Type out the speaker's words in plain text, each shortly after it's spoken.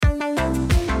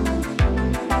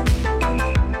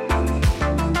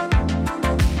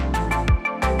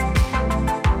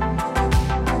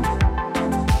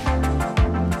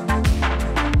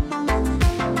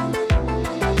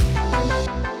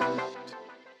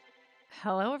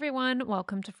Hello, everyone.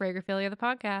 Welcome to Fragraphilia, the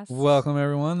podcast. Welcome,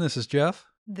 everyone. This is Jeff,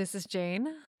 This is Jane.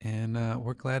 and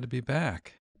we're glad to be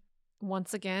back.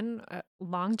 Once again, a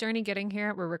long journey getting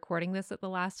here. We're recording this at the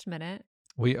last minute.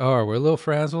 We are. We're a little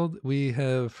frazzled. We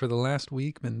have, for the last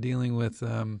week, been dealing with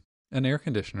an air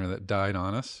conditioner that died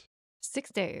on us.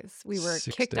 6 days. We were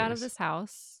 6 kicked out of days. this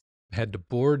house. Had to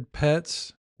board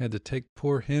pets. Had to take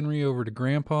poor Henry over to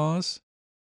Grandpa's.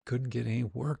 Couldn't get any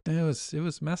work. It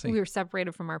was messy. We were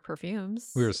separated from our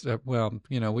perfumes. We were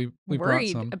we brought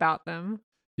worried some. about them.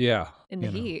 Yeah. In the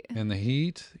heat. In the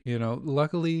heat.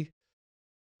 Luckily,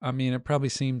 I mean, it probably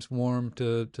seems warm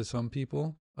to some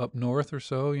people up north or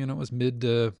so. It was mid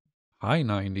to high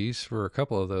 90s for a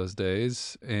couple of those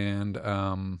days. And,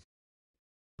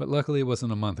 but luckily it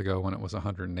wasn't a month ago when it was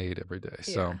 108 every day.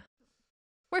 So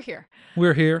we're here.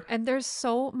 We're here. And there's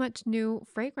so much new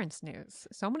fragrance news.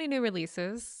 So many new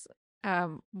releases.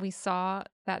 We saw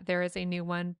that there is a new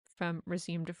one from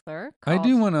Régime de Fleur.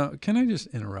 Can I just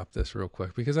interrupt this real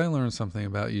quick? Because I learned something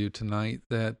about you tonight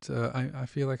that I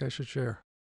feel like I should share.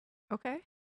 Okay.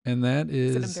 And that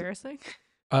is it embarrassing?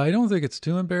 I don't think it's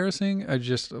too embarrassing. I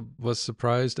just was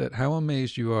surprised at how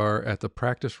amazed you are at the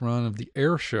practice run of the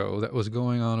air show that was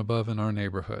going on above in our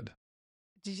neighborhood.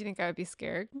 Did you think I would be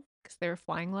scared because they were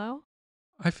flying low?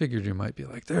 I figured you might be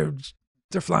like, they're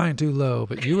flying too low.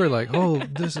 But you were like, oh,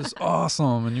 this is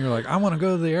awesome. And you're like, I want to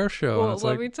go to the air show. Well,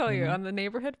 let me tell you, on the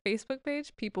neighborhood Facebook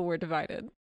page, people were divided.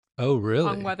 Oh, really?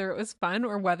 On whether it was fun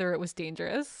or whether it was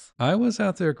dangerous. I was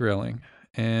out there grilling.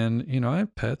 And, I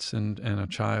have pets and a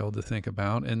child to think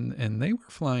about, and they were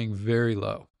flying very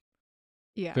low.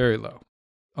 Yeah. Very low.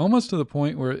 Almost to the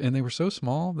point where, and they were so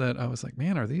small that I was like,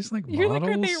 man, are these like You're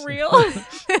models? Like, are they real?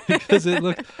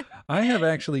 Because I have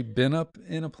actually been up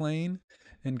in a plane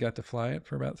and got to fly it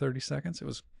for about 30 seconds. It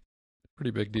was a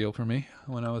pretty big deal for me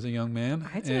when I was a young man.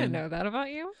 I didn't know that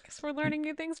about you. Because we're learning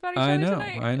new things about each other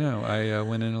tonight. I know. I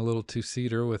went in a little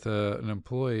two-seater with an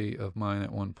employee of mine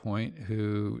at one point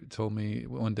who told me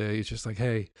one day, he's just like,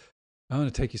 hey, I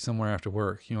want to take you somewhere after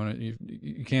work.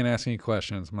 You can't ask any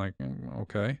questions. I'm like,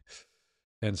 okay.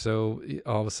 And so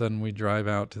all of a sudden we drive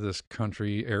out to this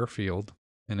country airfield.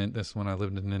 And this is when I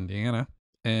lived in Indiana.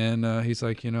 And he's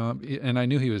like, and I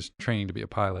knew he was trained to be a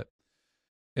pilot.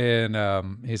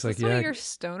 And he's like, yeah. Your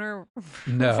stoner.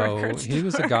 No, he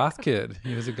was a goth kid.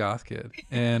 He was a goth kid.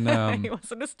 And he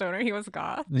wasn't a stoner. He was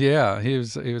goth. Yeah, he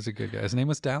was a good guy. His name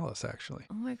was Dallas, actually.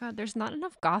 Oh my God, there's not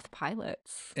enough goth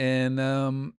pilots.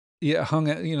 And yeah, hung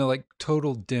at like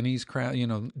total Denny's crowd.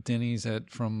 Denny's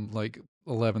from like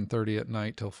 11:30 at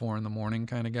night till 4 a.m.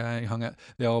 kind of guy.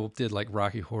 They all did like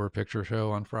Rocky Horror Picture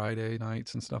Show on Friday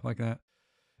nights and stuff like that.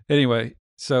 Anyway,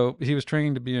 so he was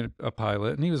trained to be a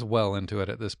pilot, and he was well into it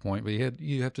at this point. But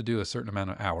you have to do a certain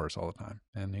amount of hours all the time.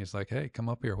 And he's like, "Hey, come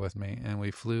up here with me." And we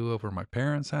flew over my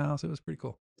parents' house. It was pretty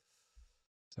cool.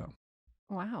 So,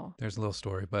 wow, there's a little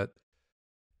story. But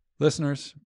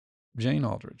listeners, Jane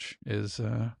Aldridge is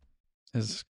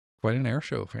quite an air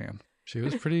show fan. She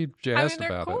was pretty jazzed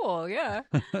about it. They're cool, yeah.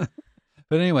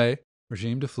 But anyway,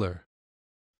 Régime de Fleur.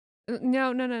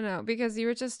 No, because you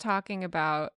were just talking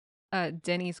about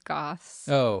Denny's Goths.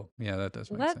 Oh, yeah, that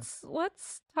does make sense.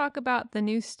 Let's talk about the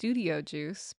new studio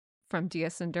juice from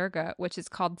Dias and Durga, which is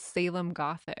called Salem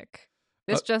Gothic.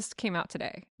 This just came out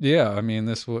today. Yeah, I mean,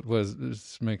 this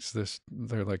makes this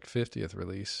their like 50th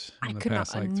release in the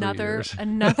past 3 years.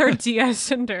 Another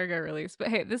Dias and Durga release, but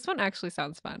hey, this one actually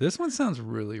sounds fun. This one sounds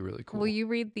really, really cool. Will you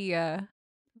read the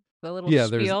little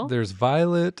spiel? There's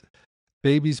Violet,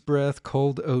 Baby's Breath,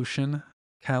 Cold Ocean,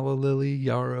 Calla Lily,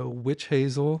 Yarrow, Witch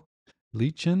Hazel,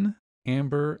 Lichen,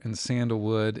 Amber, and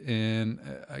Sandalwood. And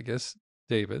I guess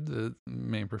David, the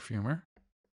main perfumer,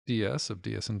 Dias of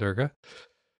Dias and Durga,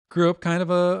 grew up kind of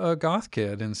a goth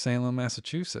kid in Salem,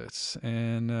 Massachusetts.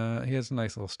 And he has a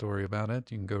nice little story about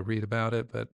it. You can go read about it.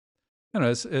 But,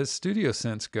 as studio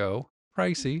scents go,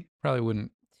 pricey. Probably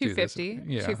wouldn't do this. $250.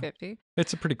 Yeah. $250.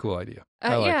 It's a pretty cool idea.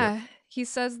 I like it. He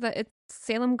says that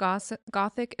Salem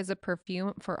Gothic is a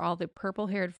perfume for all the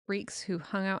purple-haired freaks who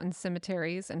hung out in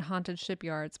cemeteries and haunted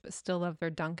shipyards but still love their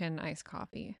Dunkin' iced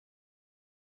coffee.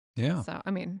 Yeah. So,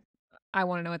 I mean, I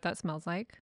want to know what that smells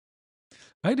like.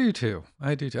 I do too.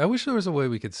 I wish there was a way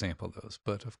we could sample those,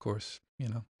 but of course,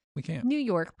 we can't. New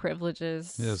York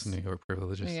privileges. Yes, New York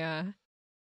privileges. Yeah.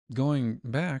 Going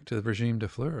back to the Régime de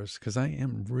Fleurs, because I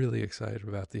am really excited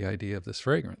about the idea of this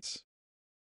fragrance.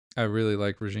 I really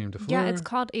like Régime de Fleur. Yeah, it's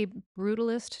called a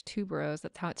Brutalist Tuberose.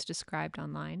 That's how it's described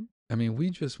online. I mean, we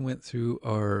just went through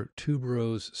our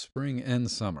Tuberose spring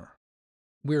and summer.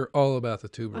 We're all about the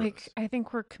Tuberose. I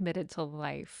think we're committed to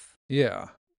life. Yeah.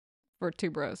 for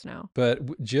tuberose now.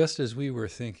 But just as we were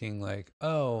thinking, like,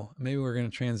 oh, maybe we're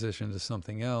going to transition to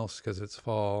something else because it's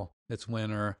fall, it's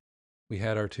winter. We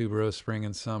had our tuberose spring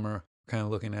and summer. Kind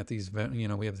of looking at these,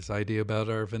 we have this idea about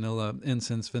our vanilla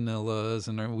incense vanillas,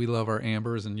 and we love our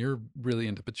ambers. And you're really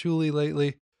into patchouli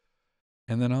lately.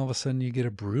 And then all of a sudden, you get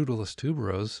a brutalist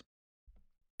tuberose,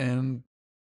 and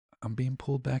I'm being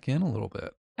pulled back in a little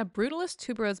bit. A brutalist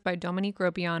tuberose by Dominique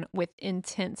Robion with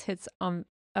intense hits of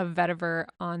vetiver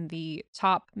on the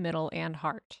top, middle, and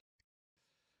heart.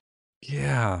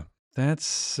 Yeah,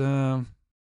 that's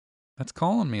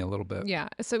calling me a little bit. Yeah.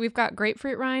 So we've got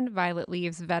grapefruit rind, violet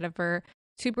leaves, vetiver,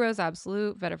 tuberose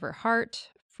absolute, vetiver heart,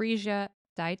 freesia,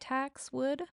 ditax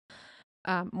wood,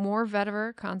 more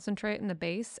vetiver concentrate in the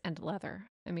base, and leather.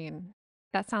 I mean,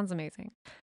 that sounds amazing.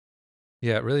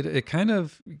 Yeah, it kind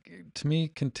of, to me,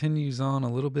 continues on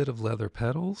a little bit of leather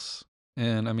petals.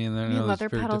 And I mean, I know leather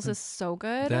very petals different. is so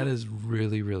good. That is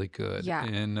really, really good. Yeah.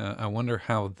 And I wonder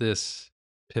how this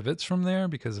pivots from there,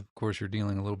 because of course you're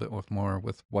dealing a little bit more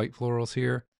with white florals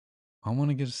here. I want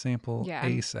to get a sample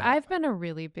ASAP. I've been a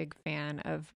really big fan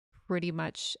of pretty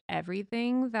much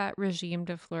everything that Regime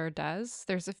de Fleur does.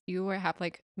 There's a few where I have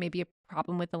like maybe a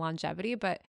problem with the longevity,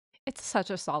 but it's such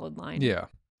a solid line. Yeah.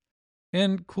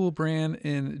 And cool brand.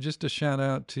 And just a shout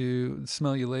out to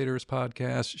Smell You Later's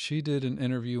podcast. She did an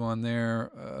interview on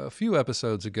there a few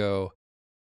episodes ago,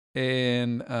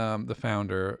 and the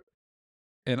founder.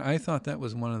 And I thought that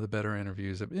was one of the better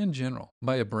interviews in general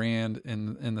by a brand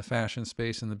in the fashion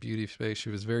space and the beauty space. She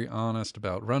was very honest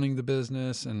about running the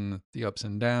business and the ups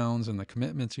and downs and the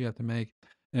commitments you have to make.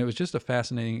 And it was just a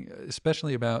fascinating,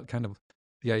 especially about kind of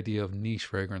the idea of niche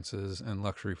fragrances and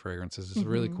luxury fragrances. It's a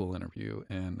really cool interview,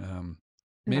 and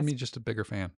made me just a bigger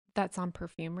fan. That's on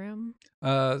Perfume Room?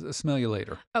 Smell You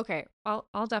Later. Okay,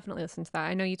 I'll definitely listen to that.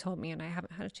 I know you told me, and I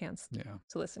haven't had a chance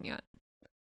to listen yet.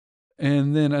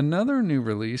 And then another new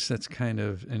release that's kind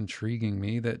of intriguing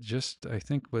me that just, I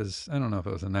think I don't know if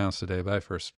it was announced today, but I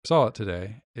first saw it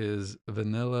today, is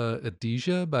Vanilla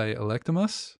Adesia by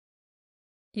Electimus.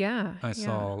 Yeah. I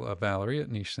saw Valerie at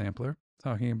Niche Sampler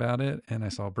talking about it, and I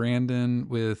saw Brandon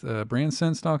with Brand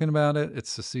Sense talking about it.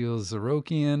 It's Cecile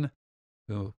Zarokian,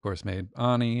 who of course made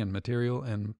Ani and Material,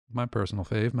 and my personal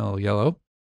fave, Mellow Yellow,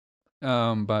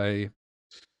 by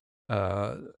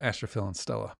Astrophil and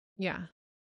Stella. Yeah.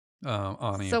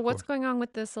 Ani, so what's going on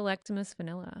with this Electimus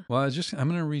vanilla? Well, I'm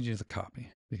going to read you the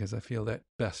copy because I feel that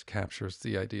best captures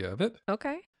the idea of it.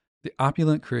 Okay. The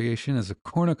opulent creation is a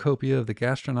cornucopia of the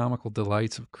gastronomical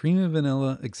delights of creamy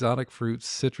vanilla, exotic fruits,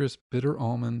 citrus, bitter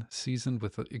almond, seasoned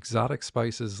with exotic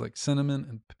spices like cinnamon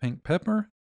and pink pepper.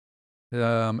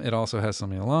 It also has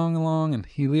some ylang ylang and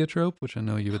heliotrope, which I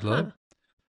know you would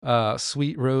love.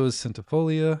 Sweet rose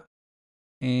centifolia.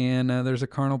 And there's a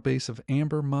carnal base of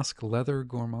amber, musk, leather,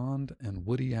 gourmand, and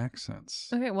woody accents.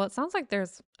 Okay, well, it sounds like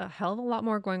there's a hell of a lot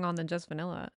more going on than just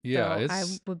vanilla. Yeah, so I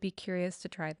would be curious to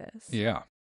try this. Yeah.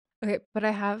 Okay, but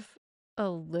I have a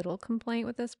little complaint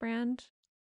with this brand.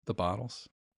 The bottles?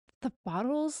 The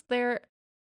bottles, they're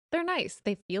nice.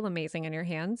 They feel amazing in your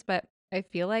hands, but I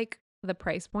feel like the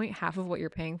price point, half of what you're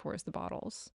paying for is the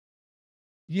bottles.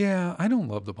 Yeah, I don't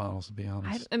love the bottles, to be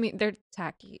honest. I mean, they're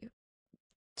tacky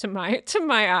to my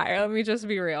eye. Let me just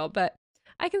be real, but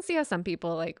I can see how some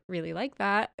people like really like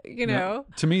that, you know.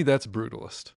 To me, that's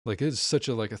brutalist. Like it's such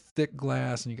a thick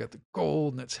glass, and you got the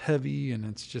gold, and it's heavy, and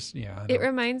it's just It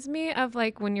reminds me of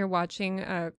like when you're watching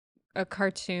a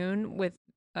cartoon with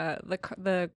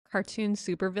the cartoon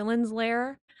supervillain's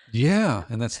lair. Yeah,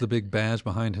 and that's the big badge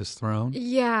behind his throne.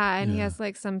 Yeah, and he has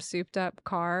like some souped up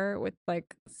car with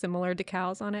like similar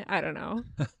decals on it. I don't know.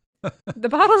 The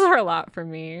bottles are a lot for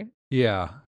me. Yeah.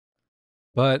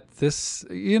 But this,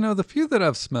 the few that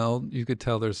I've smelled, you could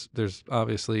tell there's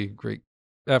obviously great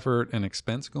effort and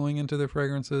expense going into their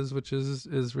fragrances, which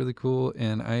is really cool.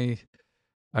 And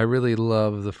I really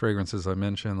love the fragrances I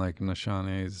mentioned, like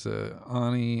Nishane's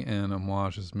Ani and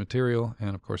Amouage's Material,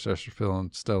 and of course Astrophil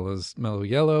and Stella's Mellow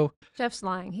Yellow. Jeff's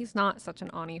lying. He's not such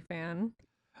an Ani fan.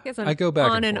 He has I go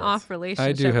back on and off relationship.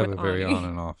 I do have with a very Ani. on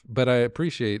and off, but I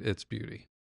appreciate its beauty.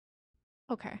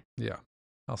 Okay. Yeah,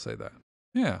 I'll say that.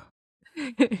 Yeah.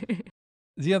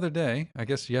 The other day, I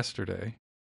guess yesterday,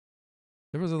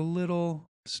 there was a little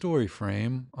story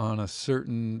frame on a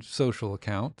certain social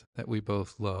account that we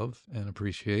both love and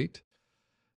appreciate.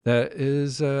 That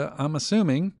is, I'm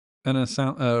assuming,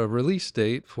 a release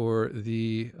date for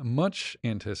the much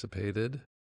anticipated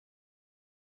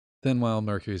Then Wild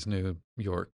Mercury's New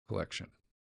York collection.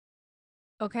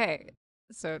 Okay.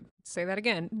 So say that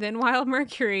again. Then Wild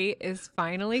Mercury is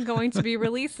finally going to be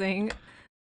releasing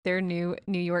their new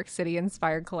New York City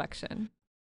inspired collection.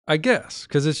 I guess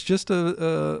because it's just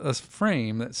a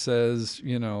frame that says,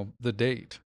 the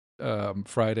date,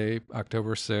 Friday,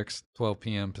 October 6th, 12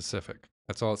 p.m. Pacific.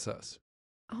 That's all it says.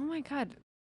 Oh my God.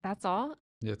 That's all?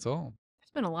 That's all.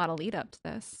 There's been a lot of lead up to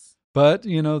this. But the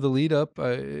lead up,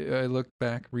 I looked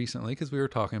back recently because we were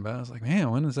talking about it. I was like,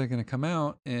 man, when is that going to come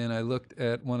out? And I looked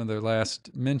at one of their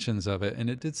last mentions of it, and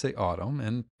it did say autumn.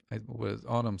 And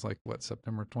autumn's like what,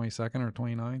 September 22nd or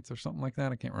 29th or something like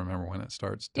that. I can't remember when it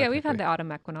starts Yeah, we've had technically. the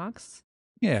autumn equinox.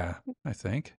 Yeah, I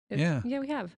think. Yeah. Yeah, we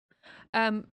have.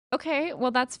 Okay,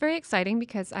 well, that's very exciting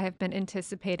because I have been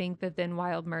anticipating the Then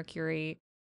Wild Mercury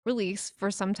release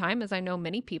for some time, as I know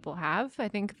many people have. I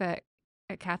think that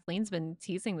Kathleen's been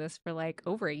teasing this for like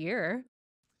over a year.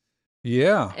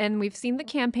 Yeah. And we've seen the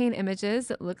campaign images.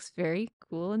 It looks very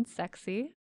cool and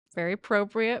sexy, very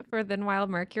appropriate for Then Wild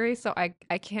Mercury. So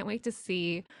I can't wait to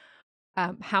see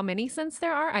how many scents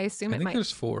there are. I assume I it think might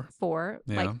there's 4. four.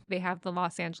 Like Yeah. they have the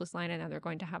Los Angeles line, and now they're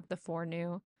going to have the 4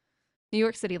 new New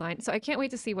York City line. So I can't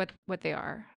wait to see what they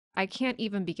are. I can't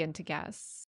even begin to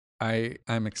guess.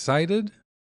 I'm excited.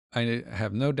 I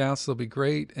have no doubts they'll be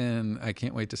great, and I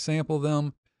can't wait to sample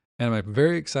them. And I'm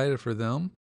very excited for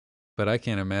them, but I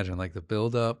can't imagine like the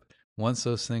build up once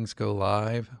those things go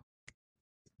live,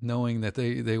 knowing that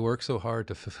they work so hard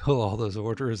to fulfill all those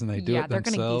orders and they do Yeah, it they're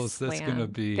going to be themselves. That's going to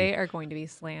slammed. be, They are going to be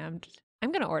slammed.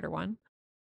 I'm going to order one.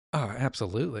 oh,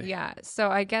 absolutely. Yeah. So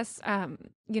I guess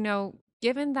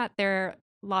given that their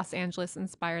Los Angeles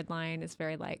inspired line is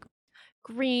very like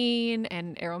green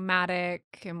and aromatic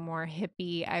and more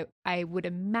hippie, I would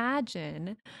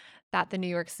imagine that the New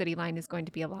York City line is going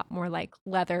to be a lot more like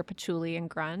leather, patchouli, and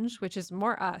grunge, which is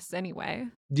more us anyway.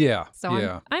 Yeah. So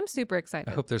Yeah. I'm super I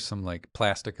excited. hope there's some like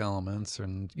plastic elements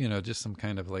and, just some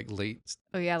kind of like late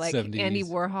Oh yeah, like Andy 70s.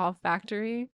 Warhol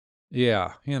Factory.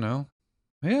 Yeah.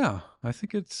 Yeah, I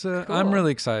think I'm Cool.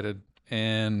 really excited,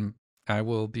 and I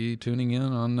will be tuning in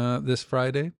on this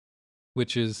Friday,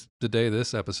 which is the day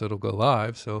this episode will go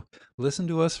live. So listen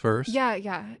to us first. Yeah,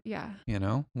 yeah, yeah.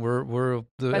 We're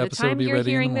the By the episode will time be you're ready in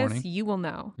the hearing this, morning. you will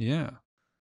know. Yeah.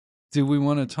 Do we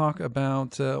want to talk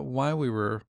about why we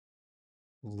were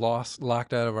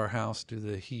locked out of our house due to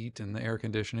the heat and the air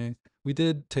conditioning? We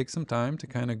did take some time to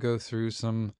kind of go through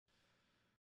some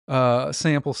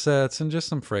sample sets and just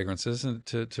some fragrances and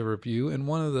to review. And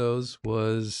one of those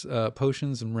was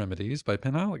Potions and Remedies by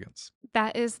Penhaligon's.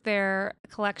 That is their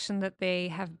collection that they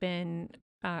have been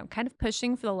kind of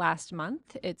pushing for the last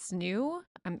month. It's new.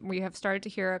 We have started to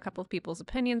hear a couple of people's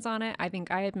opinions on it. I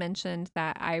think I had mentioned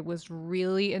that I was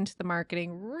really into the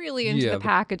marketing, really into Yeah, the the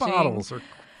packaging. bottles are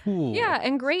cool. Yeah,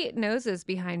 and great noses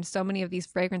behind so many of these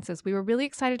fragrances. We were really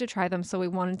excited to try them, so we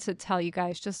wanted to tell you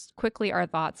guys just quickly our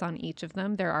thoughts on each of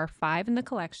them. There are 5 in the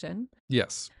collection,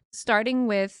 Yes. starting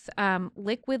with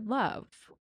Liquid Love,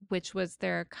 which was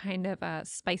their kind of a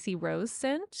spicy rose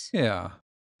scent. Yeah.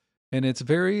 And it's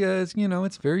very,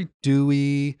 it's very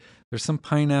dewy. There's some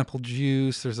pineapple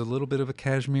juice. There's a little bit of a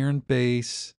cashmere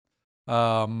base.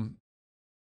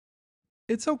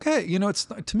 It's okay. It's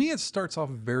to me, it starts off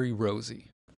very rosy,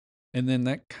 and then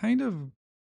that kind of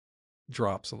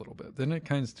drops a little bit. Then it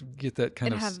kind of get that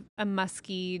kind It of have a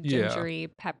musky, yeah, gingery,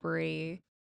 peppery.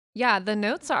 Yeah, the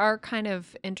notes are kind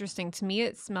of interesting. To me,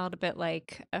 it smelled a bit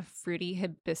like a fruity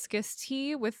hibiscus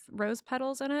tea with rose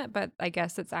petals in it, but I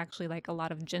guess it's actually like a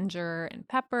lot of ginger and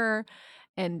pepper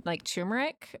and like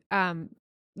turmeric.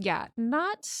 Yeah,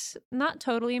 not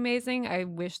totally amazing. I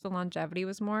wish the longevity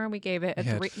was more. We gave it a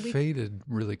yeah. It 3. faded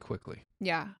really quickly.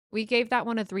 We gave that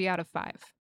one a 3 out of 5.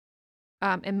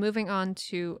 And moving on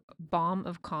to Balm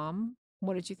of Calm.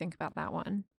 What did you think about that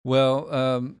one?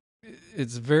 Well,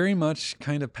 it's very much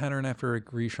kind of pattern after a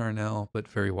Gris Charnel, but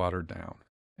very watered down.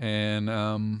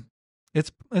 And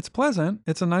it's pleasant.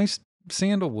 It's a nice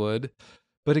sandalwood,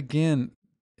 but again,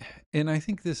 and I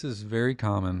think this is very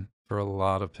common for a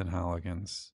lot of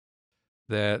Penhaligons,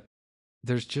 that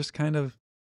there's just kind of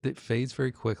it fades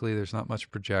very quickly. There's not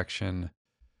much projection,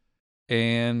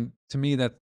 and to me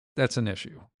that's an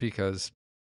issue because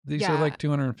these are Yeah. like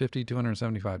 $250,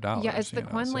 $275. Yeah, it's the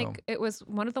one So like it was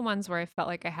one of the ones where I felt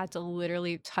like I had to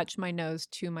literally touch my nose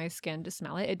to my skin to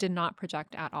smell it. It did not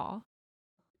project at all.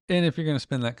 and if you're going to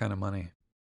spend that kind of money,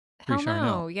 Hell Gris no.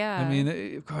 Charnel. I Yeah. mean,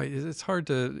 it's hard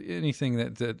to anything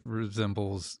that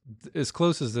resembles as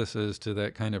close as this is to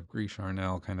that kind of Gris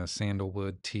Charnel kind of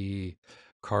sandalwood tea,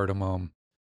 cardamom.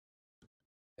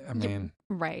 I Yeah, mean,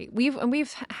 right.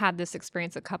 We've had this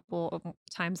experience a couple of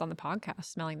times on the podcast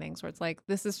smelling things where it's like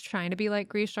this is trying to be like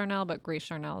Gris Charnel, but Gris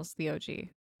Charnel is the OG,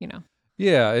 you know.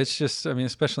 yeah, it's just I mean,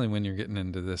 especially when you're getting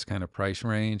into this kind of price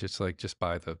range, it's like just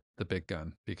buy the big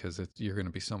gun because you're going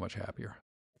to be so much happier.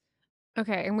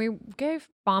 Okay, and we gave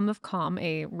Bomb of Calm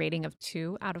a rating of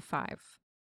 2 out of 5.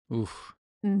 Oof.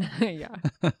 Yeah.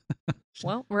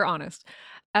 Well, we're honest.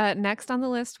 Next on the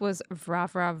list was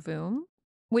Vravra Voom,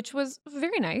 which was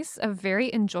very nice, a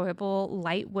very enjoyable,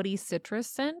 light, woody citrus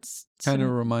scent. Kind of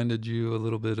reminded you a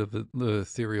little bit of the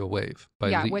Ethereal Wave by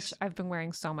Yeah, which Lease. I've been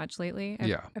wearing so much lately.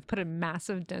 Yeah. I've put a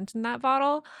massive dent in that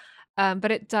bottle.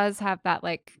 But it does have that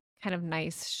like kind of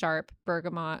nice, sharp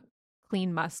bergamot,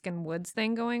 clean musk and woods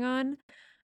thing going on.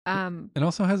 Um, It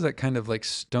also has that kind of like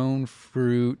stone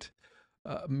fruit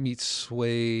meets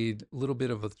suede, a little bit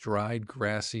of a dried,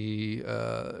 grassy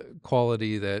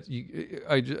quality that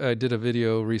I did a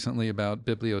video recently about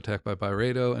Bibliotech by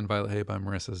Byredo and Violet Hay by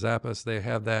Marissa Zappas. They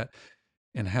have that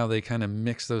and how they kind of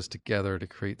mix those together to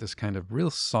create this kind of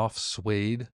real soft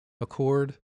suede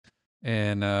accord.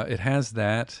 And it has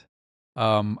that.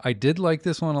 I did like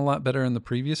this one a lot better than the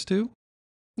previous two.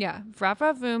 yeah,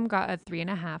 Vravra Voom got a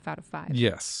 3.5 out of 5.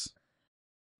 Yes.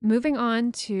 Moving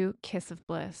on to Kiss of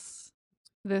Bliss.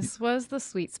 This was the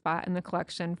sweet spot in the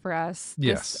collection for us. This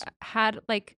Yes. had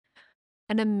like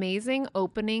an amazing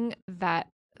opening that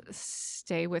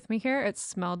stay with me here. It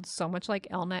smelled so much like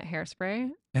Elnet hairspray.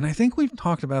 And I think we've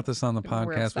talked about this on the We're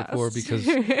podcast before obsessed.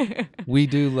 because we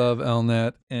do love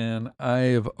Elnet, and I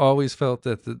have always felt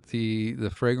that the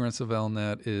fragrance of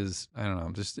Elnet is, I don't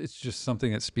know, it's just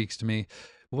something that speaks to me.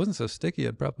 If it wasn't so sticky,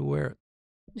 I'd probably wear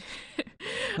it.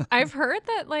 I've heard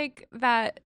that like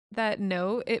that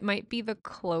note, it might be the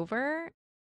clover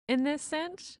in this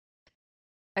scent.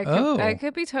 I Oh,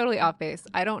 could be totally off base.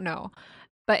 I don't know.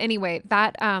 But anyway,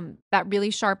 that really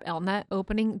sharp Elnet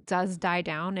opening does die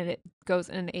down and it goes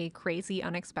in a crazy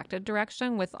unexpected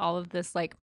direction with all of this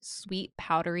like sweet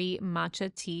powdery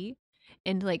matcha tea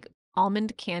and like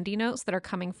almond candy notes that are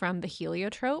coming from the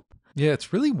heliotrope. yeah,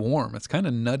 it's really warm. It's kind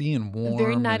of nutty and Very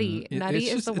warm, and nutty. Nutty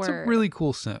is the it's a word. really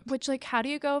cool scent. Which like how do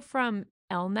you go from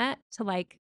Elnet to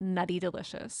like nutty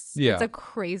delicious? It's Yeah, a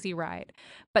crazy ride.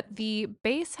 But the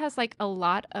base has like a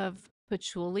lot of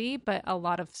patchouli, but a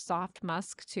lot of soft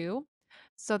musk too.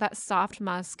 So that soft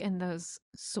musk and those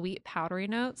sweet powdery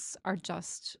notes are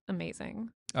just amazing.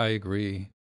 I agree.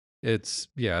 It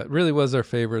really was our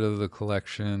favorite of the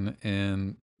collection,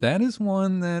 and that is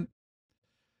one that,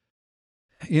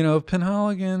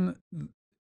 Penhaligon,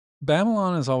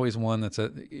 Babylon is always one that's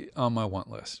on my want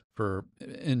list for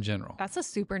in general. That's a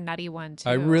super nutty one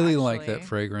I too, really like that actually.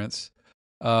 fragrance.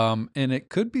 And it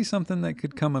could be something that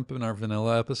could come up in our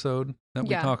vanilla episode that we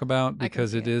Yeah, talk about I can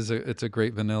because see it. it's a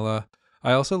great vanilla.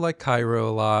 I also like Cairo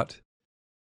a lot.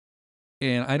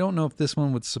 And I don't know if this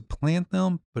one would supplant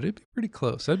them, but it'd be pretty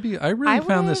close. I I really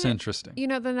found this would, interesting.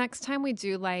 the next time we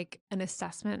do like an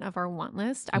assessment of our want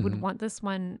list, I would Hmm. want this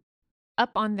one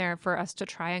up on there for us to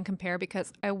try and compare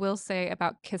because I will say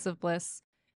about Kiss of Bliss,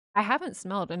 I haven't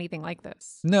smelled anything like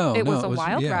this. No, It no, was it a was,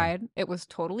 wild yeah. ride. It was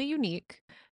totally unique.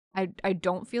 I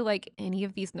don't feel like any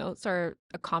of these notes are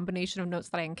a combination of notes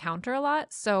that I encounter a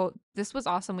lot. So this was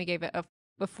awesome. We gave it a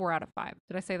 4 out of 5.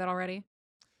 Did I say that already?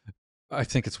 I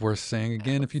think it's worth saying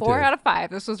again if you 4 did. out of 5.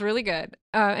 This was really good.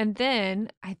 And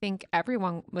then I think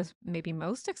everyone was maybe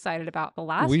most excited about the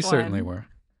last We one, certainly were.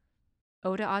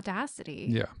 Ode to Audacity,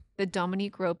 Yeah. the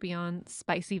Dominique Ropion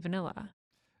Spicy Vanilla.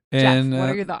 Jeff, And what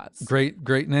are your thoughts?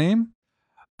 great name.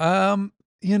 Um,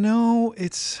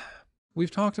 it's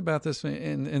we've talked about this,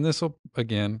 and this will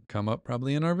again come up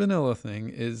probably in our vanilla thing.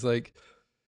 Is like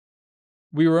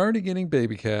we were already getting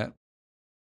Baby Cat,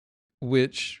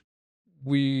 which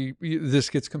this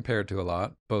gets compared to a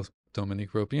lot, both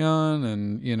Dominique Ropion,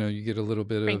 and you get a little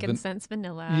bit of Frankincense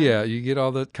Vanilla. yeah, you get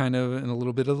all that kind of and a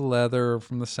little bit of the leather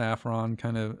from the saffron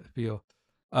kind of feel.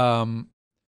 Um,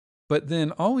 but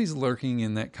then always lurking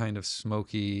in that kind of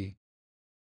smoky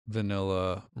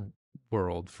vanilla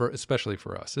world for especially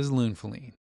for us is Lune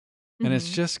Feline. And it's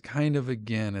Hmm. just kind of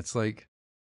again, it's like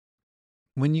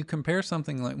when you compare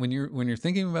something like when you're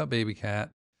thinking about Baby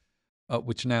Cat,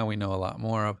 which now we know a lot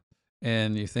more of,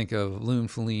 and you think of Lune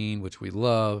Feline, which we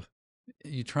love,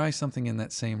 you try something in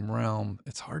that same realm,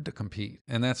 it's hard to compete.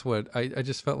 And that's what I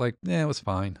just felt like, yeah, it was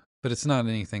fine. But it's not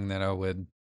anything that I would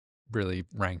really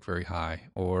rank very high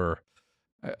or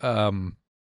um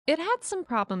It had some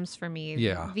problems for me.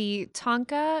 yeah. The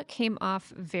Tonka came off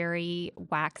very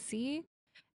waxy,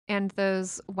 and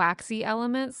those waxy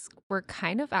elements were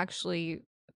kind of actually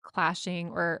clashing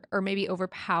or maybe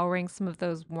overpowering some of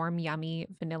those warm, yummy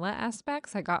vanilla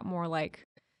aspects. I got more like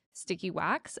sticky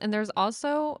wax. And there's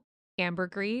also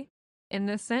ambergris in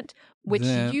this scent, which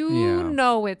Then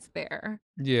yeah. it's there.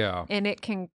 Yeah. And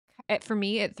for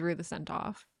me, it threw the scent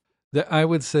off. That I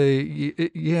would say,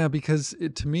 yeah, because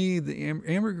to me, the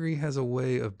ambergris has a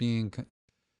way of being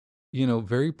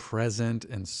very present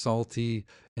and salty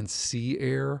and sea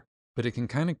air, but it can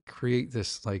kind of create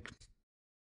this like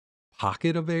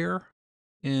pocket of air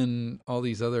in all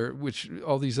these other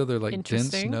like dense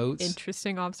Interesting. notes.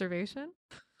 Interesting observation.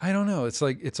 I don't know. It's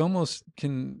like it's almost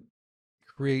can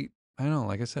create, I don't know,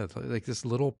 like I said, like this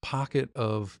little pocket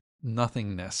of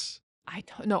nothingness. I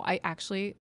don't know. I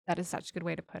actually, that is such a good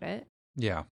way to put it.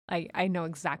 Yeah. I know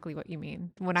exactly what you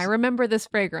mean. When I remember this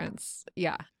fragrance,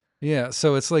 yeah. Yeah.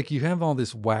 So it's like you have all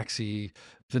this waxy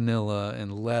vanilla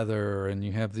and leather, and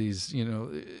you have these,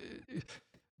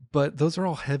 but those are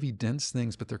all heavy, dense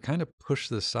things, but they're kind of pushed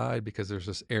to the side because there's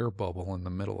this air bubble in the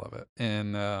middle of it.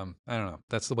 And I don't know.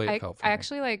 That's the way it felt for I me.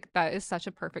 actually like that is such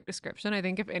a perfect description. I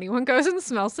think if anyone goes and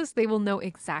smells this, they will know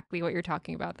exactly what you're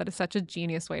talking about. That is such a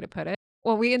genius way to put it.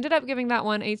 Well, we ended up giving that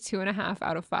one a 2.5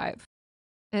 out of 5.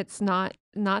 It's not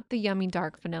the yummy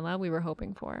dark vanilla we were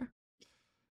hoping for.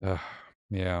 Uh,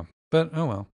 yeah. But oh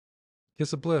well.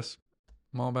 Kiss of Bliss.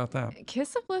 I'm all about that.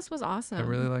 Kiss of Bliss was I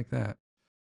really awesome. like that.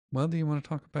 Well, do you want to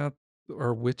talk about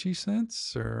our witchy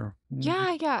scents or?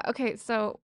 Yeah, yeah. Okay,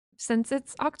 so since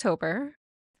it's October,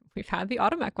 we've had the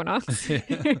autumn equinox.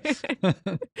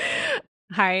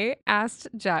 I asked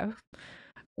Jeff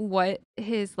what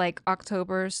his like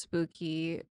October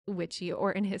spooky, witchy,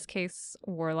 or in his case,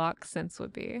 warlock scents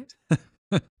would be.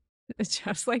 It's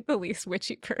just like the least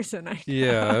witchy person I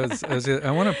Yeah, know.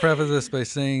 I want to preface this by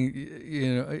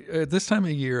saying, at this time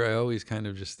of year, I always kind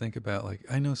of just think about like,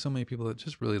 I know so many people that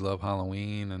just really love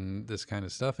Halloween and this kind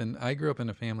of stuff. And I grew up in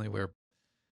a family where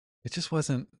it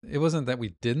wasn't that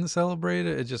we didn't celebrate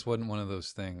it. It just wasn't one of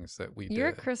those things that we You're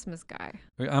a did. Christmas guy.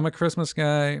 I'm a Christmas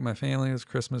guy. My family is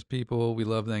Christmas people. We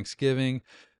love Thanksgiving.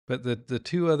 But the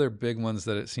two other big ones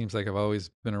that it seems like I've always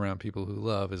been around people who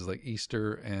love is like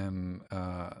Easter and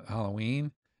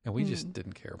Halloween. And we just Mm.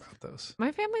 didn't care about those.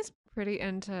 My family's pretty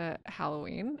into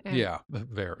Halloween, and Yeah,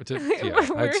 very. Yeah,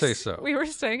 I'd say so. we were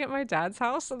staying at my dad's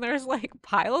house, and there's like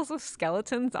piles of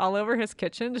skeletons all over his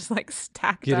kitchen, just like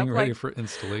stacked Getting up, ready like for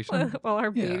installation. while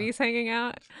our Yeah. baby's hanging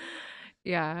out.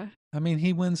 Yeah, I mean,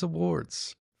 he wins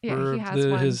awards yeah, he for has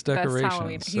won his best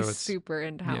Halloween. decorations. So He's it's, super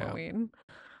into yeah. Halloween.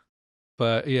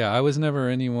 But yeah, I was never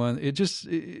anyone. I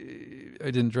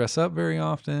didn't dress up very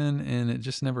often, and it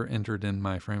just never entered in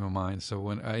my frame of mind. So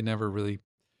when I never really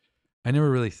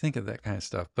think of that kind of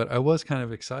stuff. But I was kind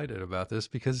of excited about this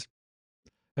because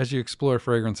as you explore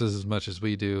fragrances as much as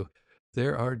we do,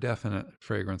 there are definite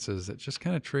fragrances that just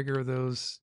kind of trigger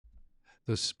those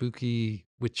spooky,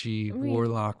 witchy, I mean,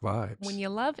 warlock when vibes. you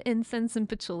love incense and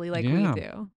patchouli like we Yeah.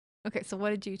 do. Okay, so what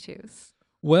did you choose?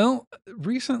 Well,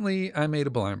 recently I made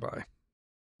a blind buy.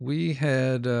 We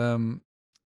had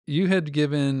you had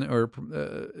given or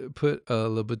put a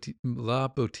La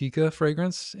Botica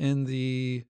fragrance in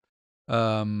the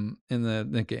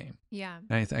game. Yeah,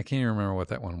 I can't even remember what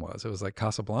that one was. It was like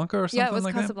Casablanca or yeah, it something was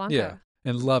like that. Yeah, Casablanca,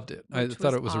 and loved it. I which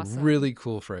thought was it was a awesome. really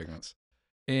cool fragrance,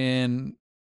 and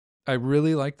I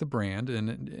really like the brand.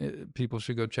 And people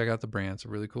should go check out the brand. It's a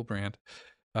really cool brand.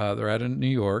 They're out in New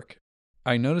York.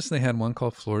 I noticed they had one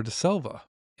called Flor de Selva,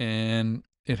 and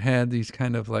it had these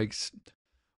kind of like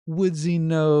woodsy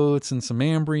notes and some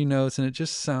ambery notes, and it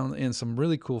just sound and some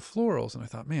really cool florals. And I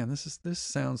thought, man, this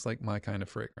sounds like my kind of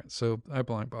fragrance. So I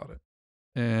blind bought it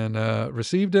and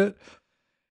received it,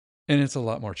 and it's a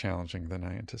lot more challenging than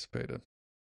I anticipated.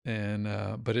 And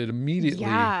but it immediately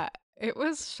Yeah, it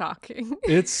was shocking.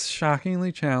 it's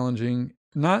shockingly challenging,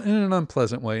 not in an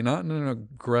unpleasant way, not in an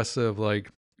aggressive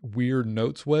like weird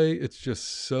notes way. It's just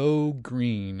so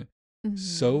green,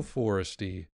 so Mhm.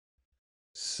 foresty,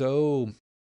 so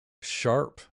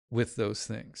sharp with those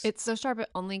things. It's so sharp. It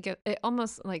only get it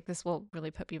almost like this will really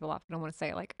put people off. I don't want to say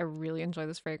it, like I really enjoy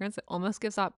this fragrance. It almost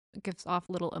gives off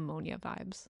little ammonia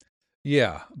vibes.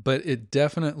 Yeah, but it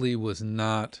definitely was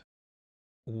not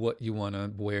what you want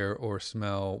to wear or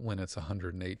smell when it's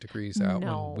 108 degrees out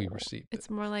when we No, received it. it's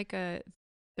more like a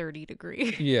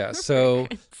 30-degree Yeah, so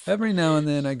fragrance. every now and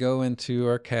then I go into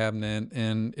our cabinet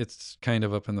and it's kind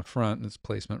of up in the front in its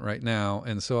placement right now,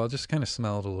 and so I'll just kind of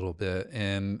smell it a little bit,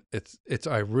 and it's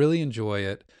I really enjoy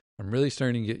it. I'm really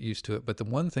starting to get used to it, but the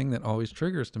one thing that always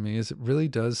triggers to me is it really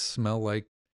does smell like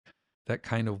that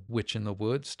kind of witch in the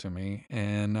woods to me.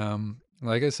 And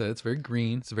like I said, it's very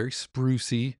green, it's very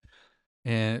sprucey,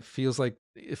 and it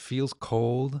feels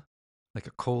cold, like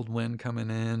a cold wind coming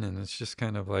in, and it's just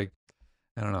kind of like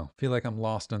I don't know, feel like I'm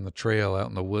lost in the trail out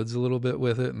in the woods a little bit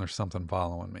with it, and there's something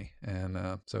following me, and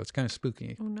so it's kind of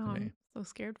spooky Oh no, to me. I'm so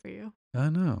scared for you. I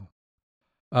know.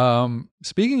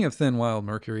 Speaking of Thin Wild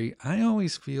Mercury, I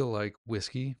always feel like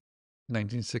whiskey,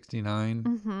 1969.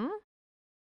 Mm-hmm.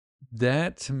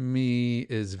 That to me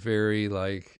is very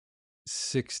like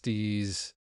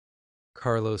 60s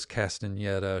Carlos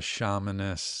Castaneda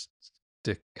shamanistic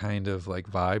kind of like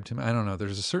vibe to me. I don't know.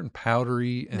 There's a certain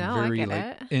powdery and No, I very get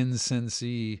like it.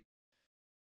 incensey.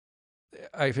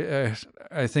 I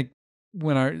think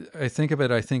when I think of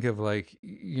it, I think of like,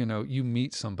 you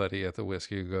meet somebody at the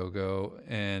Whiskey Go Go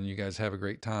and you guys have a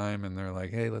great time and they're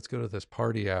like, hey, let's go to this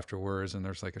party afterwards. And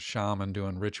there's like a shaman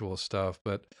doing ritual stuff.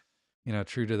 But,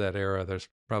 true to that era, there's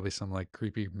probably some like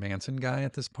creepy Manson guy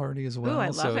at this party as Ooh, I well.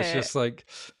 love So it's it. just like,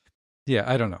 yeah,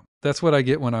 I don't know. That's what I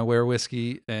get when I wear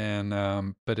whiskey.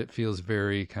 And, but it feels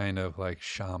very kind of like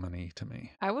shamany to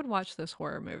me. I would watch this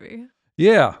horror movie.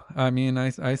 Yeah, I mean,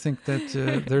 I think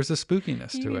that there's a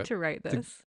spookiness You to need it. to write The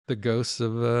this. the ghosts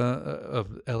of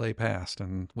L.A. past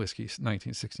and whiskey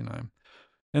 1969.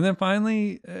 And then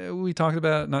finally, we talked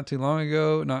about it not too long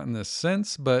ago, not in this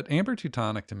sense, but Amber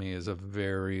Teutonic to me is a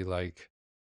very like.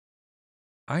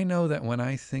 I know that when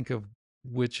I think of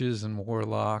witches and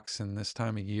warlocks and this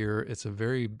time of year, it's a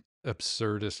very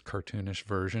absurdist, cartoonish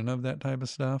version of that type of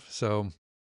stuff. So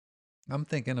I'm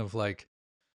thinking of like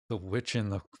the witch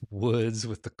in the woods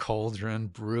with the cauldron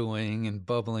brewing and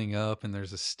bubbling up, and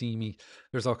there's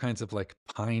all kinds of like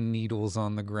pine needles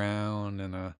on the ground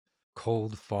and a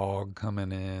cold fog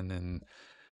coming in, and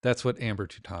that's what Amber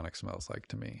Teutonic smells like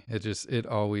to me.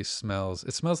 It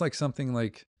smells like something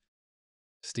like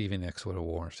Stevie Nicks would have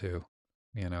worn too,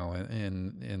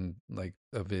 in like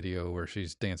a video where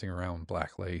she's dancing around with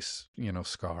black lace,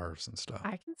 scarves and stuff.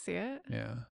 I can see it.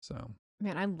 Yeah, so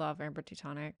Man, I love Amber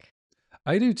Teutonic.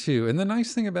 I do too. And the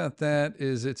nice thing about that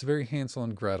is it's very Hansel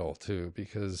and Gretel too,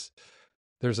 because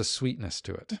there's a sweetness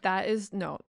to it. That is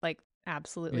no, like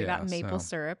absolutely that Yeah. maple So,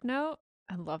 syrup note.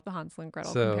 I love the Hansel and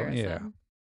Gretel so yeah. comparison.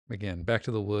 Again, back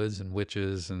to the woods and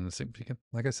witches and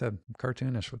like I said,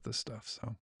 cartoonish with this stuff.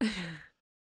 So,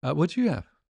 what'd you have?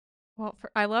 Well,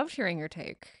 I loved hearing your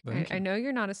take. Thank I you. know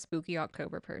you're not a spooky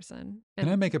October person. Can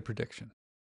I make a prediction?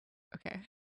 Okay.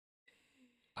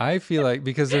 I feel like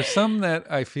because there's some that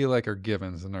I feel like are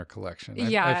givens in our collection. I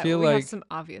Yeah, feel we have like, some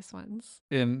obvious ones.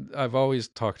 and I've always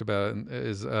talked about it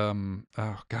is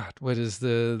oh God, what is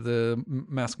the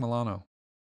Mask Milano?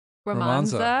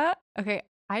 Romanza. Okay,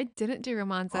 I didn't do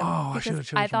Romanza Oh, I should because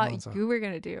have I chose thought Romanza. you were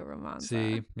gonna do Romanza.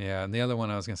 See, yeah, and the other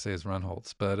one I was gonna say is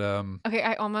Runholtz, but Okay,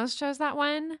 I almost chose that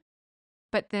one,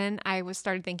 but then I was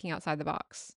started thinking outside the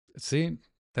box. see,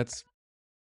 that's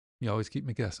you always keep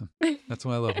me guessing. That's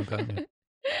what I love about you.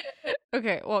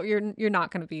 Okay, well you're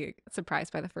not gonna be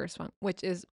surprised by the first one, which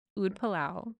is Oud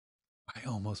Palau. I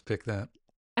almost picked that.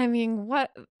 I mean,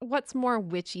 what's more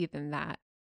witchy than that?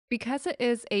 Because it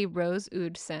is a rose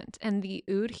oud scent, and the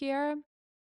oud here,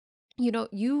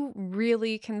 you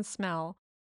really can smell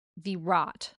the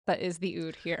rot that is the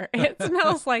oud here. It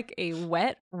smells like a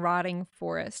wet, rotting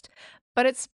forest, but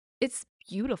it's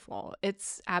beautiful.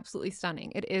 It's absolutely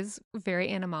stunning. It is very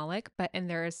animalic, and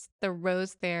there's the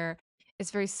rose there is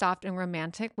very soft and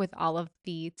romantic with all of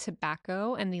the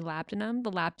tobacco and the labdanum.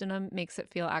 The labdanum makes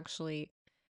it feel it actually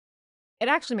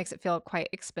makes it feel quite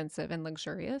expensive and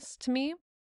luxurious to me.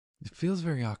 It feels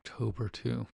very October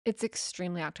too. It's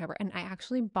extremely October, and I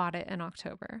actually bought it in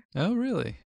October. Oh,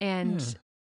 really? And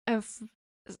if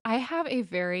I have a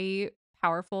very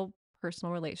powerful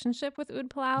personal relationship with Oud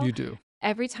Palau. You do.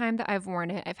 Every time that I've worn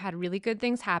it, I've had really good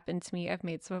things happen to me. I've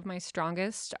made some of my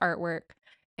strongest artwork.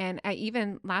 And I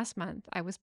even last month, I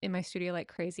was in my studio like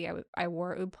crazy. I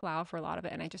wore Oud Palau for a lot of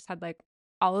it, and I just had like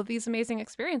all of these amazing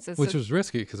experiences. Which So was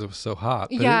risky because it was so hot,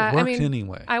 but yeah, it I worked mean,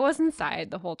 anyway. I was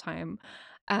inside the whole time.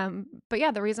 But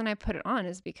yeah, the reason I put it on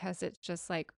is because it just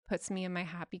like puts me in my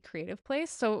happy creative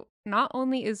place. So not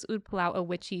only is Oud Palau a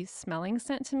witchy smelling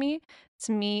scent to me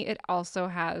it also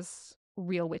has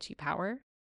real witchy power.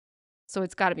 So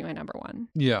it's got to be my number one.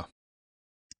 Yeah.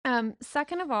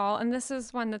 Second of all, and this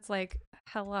is one that's like,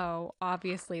 hello,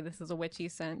 obviously this is a witchy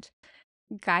scent.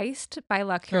 Geist by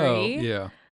La Oh, Curie. yeah.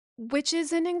 Which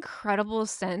is an incredible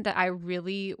scent that I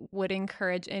really would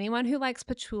encourage anyone who likes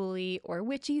patchouli or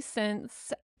witchy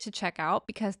scents to check out,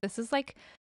 because this is like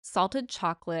salted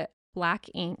chocolate, black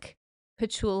ink,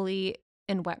 patchouli,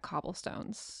 and wet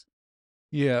cobblestones.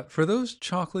 Yeah, for those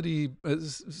chocolatey,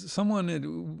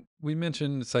 we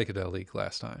mentioned psychedelic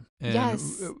last time, and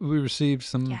Yes. we received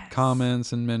some Yes.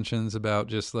 comments and mentions about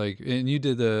just like, and you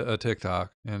did a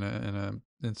TikTok and a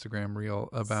Instagram reel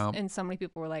about, And so many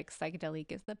people were like,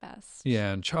 psychedelic is the best.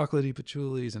 yeah, and chocolatey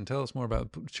patchoulis, and tell us more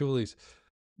about patchoulis.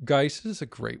 Geist is a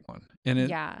great one, and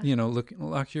Yeah. look,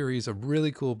 La Curie is a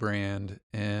really cool brand,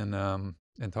 and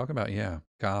And talk about, yeah,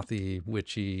 gothy,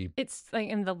 witchy. It's like,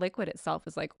 and the liquid itself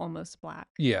is like almost black.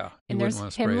 Yeah, you And wouldn't there's want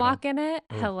to spray it on. hemlock in it.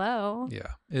 Oh, Hello.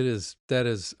 yeah. It is. That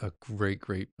is a great,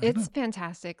 I don't It's know.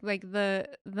 fantastic. Like the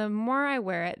more I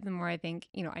wear it, the more I think,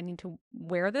 I need to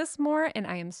wear this more, and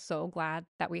I am so glad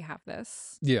that we have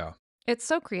this. Yeah. It's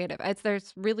so creative.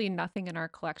 There's really nothing in our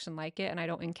collection like it, and I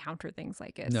don't encounter things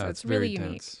like it. No, So it's it's really very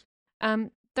unique.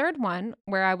 dense. Third one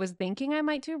where I was thinking I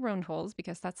might do Rundholz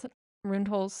because that's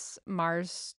Rundholz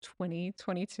Mars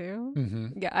 2022. Mm-hmm.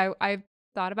 Yeah, I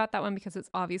thought about that one because it's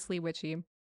obviously witchy.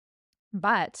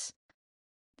 But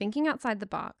thinking outside the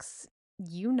box,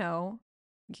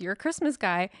 you're a Christmas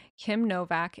guy, Kim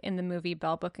Novak in the movie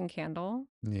Bell Book and Candle.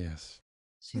 Yes.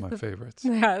 She's My the favorites.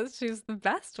 Yeah, she's the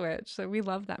best witch. So we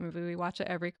love that movie. We watch it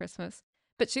every Christmas.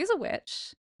 But she's a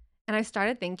witch. And I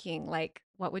started thinking, like,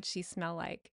 what would she smell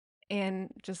like?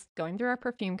 And just going through our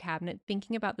perfume cabinet,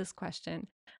 thinking about this question,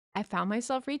 I found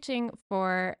myself reaching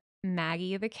for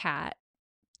Maggie the Cat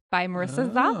by Marissa Oh.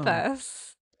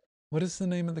 Zapas. What is the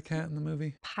name of the cat in the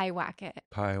movie? Pyewacket.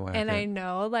 And I Pyewacket.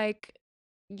 know, like,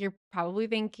 you're probably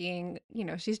thinking,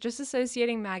 she's just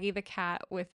associating Maggie the cat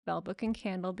with Bell Book and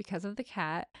Candle because of the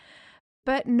cat.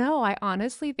 But no, I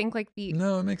honestly think like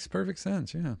No, it makes perfect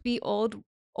sense. Yeah. the old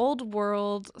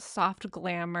world soft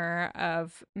glamour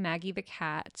of Maggie the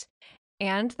cat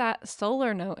and that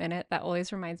solar note in it that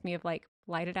always reminds me of like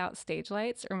lighted out stage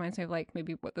lights. It reminds me of like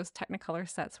maybe what those Technicolor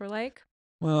sets were like.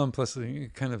 Well, and plus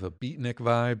kind of a beatnik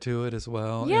vibe to it as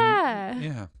well. And Yeah.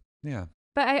 yeah, yeah.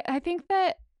 But I think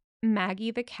that Maggie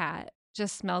the cat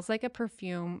just smells like a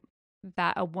perfume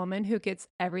that a woman who gets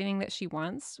everything that she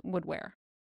wants would wear.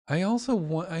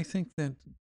 I think that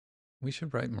we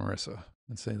should write Marissa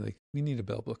and say, like, we need a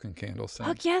Bell Book and Candle Oh,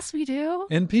 scent. yes, we do.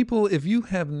 And people, if you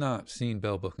have not seen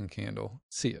Bell Book and Candle,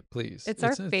 see it, please. It's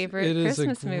our favorite it is a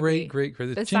Christmas great, movie. great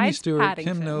Christmas. Jimmy Besides Stewart,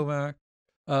 Kim Paddington. Novak.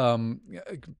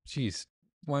 Geez,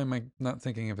 why am I not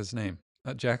thinking of his name?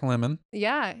 Jack Lemmon.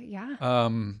 Yeah.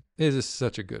 It is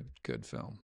such a good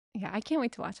film. Yeah, I can't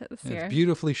wait to watch it this And year. it's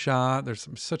beautifully shot. There's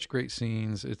such great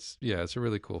scenes. It's a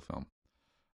really cool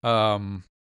film.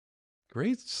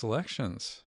 Great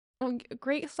selections. Well,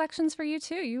 great selections for you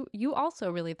too. You also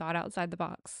really thought outside the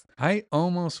box. I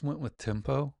almost went with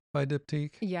Tempo by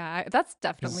Diptyque. Yeah, that's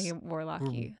definitely 'Cause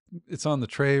Warlocky. It's on the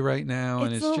tray right now,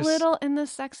 and It's it's a just little in the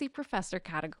sexy professor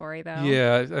category though.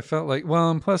 yeah. I felt like, well,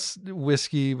 and plus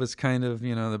whiskey was kind of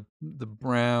the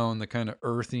brown, the kind of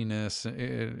earthiness.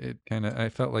 It kind of, I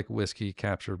felt like whiskey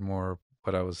captured more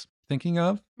what I was thinking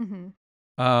of.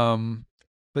 Hmm.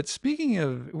 But speaking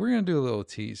of, we're going to do a little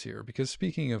tease here because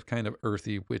speaking of kind of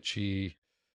earthy, witchy,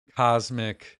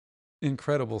 cosmic,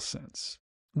 incredible scents,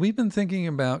 we've been thinking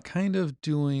about kind of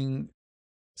doing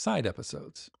side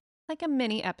episodes Like a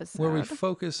mini episode. where we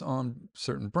focus on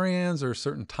certain brands or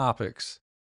certain topics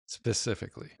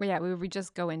specifically. Yeah, we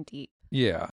just go in deep.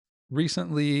 Yeah.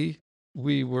 Recently,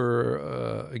 we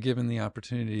were given the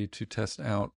opportunity to test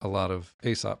out a lot of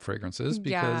Aesop fragrances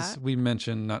because Yeah. we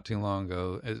mentioned not too long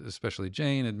ago, especially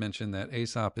Jane had mentioned that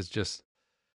Aesop is just,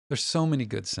 there's so many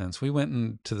good scents. We went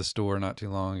into the store not too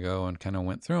long ago and kind of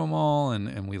went through them all,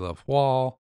 and we love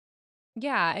Wall.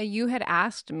 Yeah, you had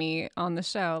asked me on the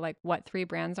show, like, what 3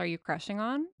 brands are you crushing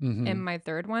on? Mm-hmm. And my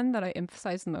third one that I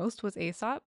emphasized the most was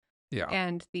Aesop. Yeah.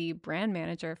 And the brand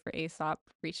manager for Aesop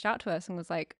reached out to us and was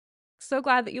like, so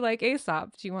glad that you like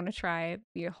Aesop. Do you want to try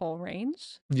the whole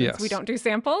range? Since Yes. we don't do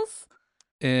samples?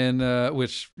 And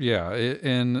which, yeah.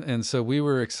 And so we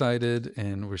were excited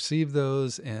and received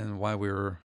those. And while we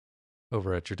were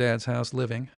over at your dad's house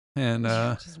living, and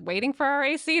just waiting for our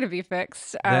AC to be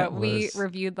fixed, we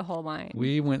reviewed the whole line.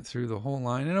 We went through the whole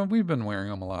line, and we've been wearing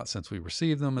them a lot since we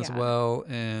received them as well.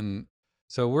 And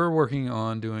so we're working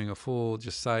on doing a full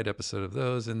just side episode of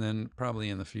those, and then probably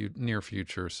in the near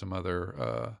future, some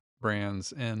other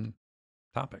brands and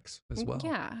topics as well.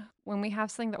 Yeah. When we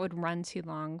have something that would run too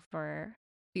long for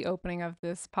the opening of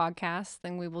this podcast,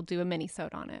 then we will do a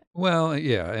mini-sode on it. Well,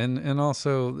 yeah. And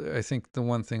also, I think the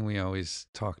one thing we always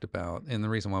talked about, and the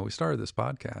reason why we started this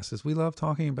podcast, is we love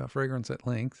talking about fragrance at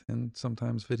length and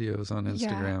sometimes videos on Instagram.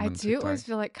 Yeah, I and do TikTok. always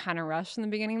feel like kind of rushed in the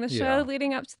beginning of the show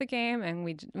leading up to the game, and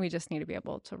we just need to be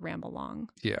able to ramble along.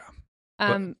 Yeah.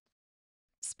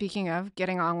 Speaking of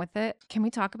getting on with it, can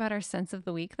we talk about our scents of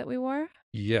the week that we wore?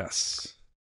 Yes.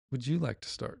 Would you like to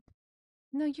start?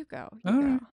 No, you go. All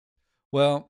right.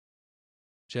 Well,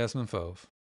 Jasmine Fauve.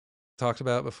 Talked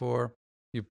about it before.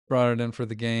 You brought it in for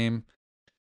the game.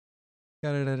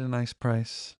 Got it at a nice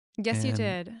price. Yes, you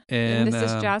did. And this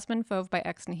is Jasmine Fauve by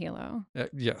Ex Nihilo.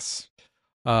 Yes.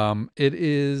 It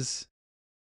is,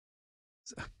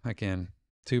 again,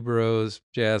 tuberose,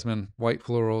 jasmine, white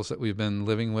florals that we've been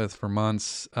living with for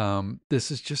months.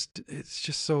 This is it's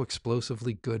just so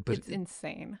explosively good. But It's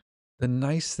insane. the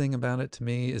nice thing about it to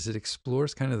me is it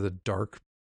explores kind of the dark,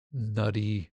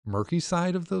 nutty, murky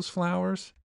side of those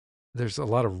flowers. There's a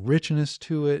lot of richness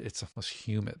to it. It's almost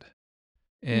humid.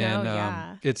 No, And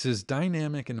yeah. it's as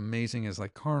dynamic and amazing as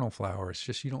like carnal flower. It's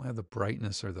just you don't have the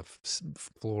brightness or the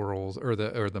florals or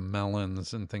the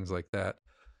melons and things like that.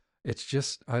 It's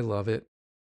just I love it.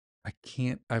 I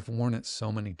can't. I've worn it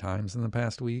so many times in the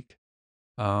past week.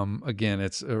 Again,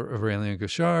 it's Aurélien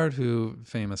Gauchard, who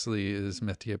famously is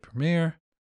Métier Premier,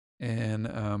 and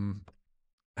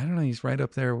I don't know. He's right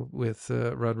up there with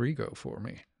Rodrigo for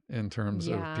me in terms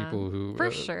of Yeah, people who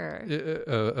for sure.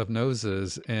 of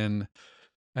noses. And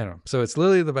I don't know. So it's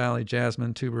lily of the valley,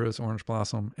 jasmine, tuberose, orange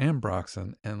blossom,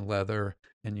 ambroxan, and leather,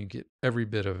 and you get every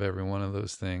bit of every one of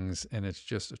those things, and it's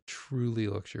just a truly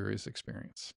luxurious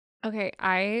experience. Okay,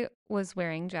 I was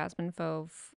wearing Jasmine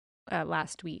Fauve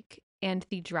last week, and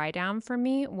the dry down for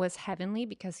me was heavenly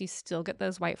because you still get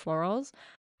those white florals.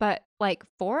 But like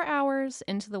 4 hours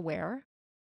into the wear,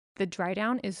 the dry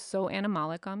down is so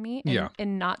animalic on me, and Yeah.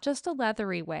 in not just a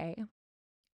leathery way.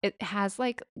 It has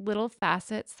like little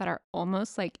facets that are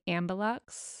almost like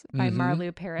Ambulux by Mm-hmm.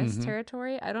 Marlou Paris Mm-hmm.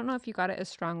 territory. I don't know if you got it as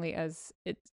strongly as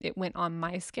it went on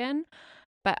my skin,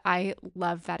 but I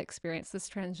love that experience. This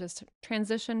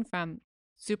transition from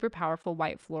super powerful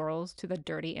white florals to the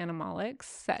dirty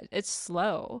animalics. It's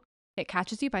slow. It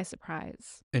catches you by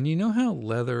surprise. And you know how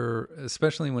leather,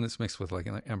 especially when it's mixed with like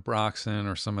an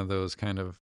ambroxan or some of those kind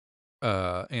of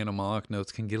animalic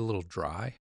notes, can get a little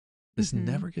dry. This Mm-hmm.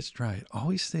 never gets dry. It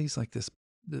always stays like this,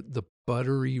 the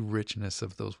buttery richness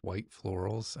of those white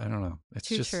florals. I don't know. It's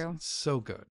Too just true. so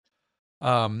good.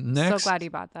 So glad Next you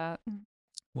bought that.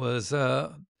 was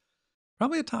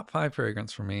probably a top 5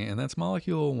 fragrance for me, and that's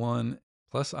Molecule 1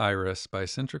 plus Iris by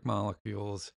Centric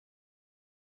Molecules.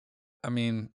 I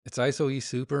mean, it's ISO E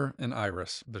Super and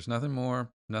Iris. There's nothing more,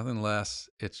 nothing less.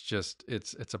 It's just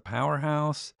it's a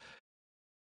powerhouse.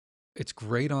 It's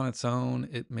great on its own.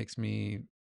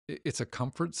 It's a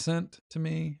comfort scent to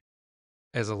me.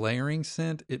 As a layering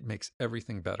scent, it makes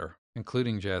everything better,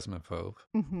 including Jasmine Fauve.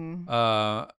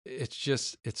 Mm-hmm.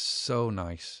 It's so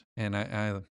nice, and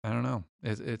I don't know.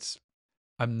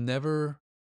 I'm never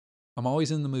I'm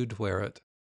always in the mood to wear it,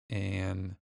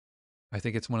 and I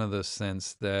think it's one of those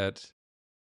scents that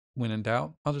when in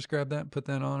doubt, I'll just grab that, put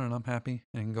that on, and I'm happy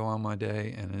and can go on my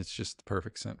day, and it's just the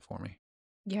perfect scent for me.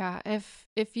 Yeah, if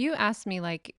you ask me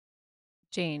like,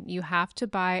 Jane, you have to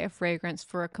buy a fragrance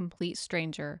for a complete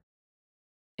stranger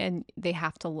and they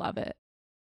have to love it,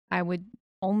 I would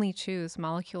only choose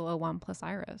Molecule 01 plus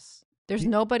Iris. There's Y-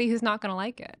 nobody who's not going to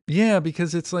like it. Yeah,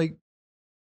 because it's like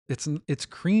it's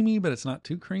creamy, but it's not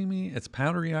too creamy. It's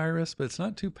powdery iris, but it's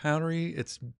not too powdery.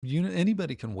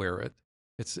 Anybody can wear it.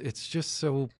 It's just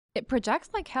so It projects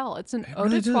like hell. It's an it eau de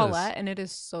really does. toilette and it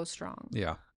is so strong.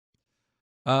 Yeah.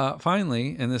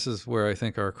 Finally, and this is where I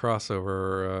think our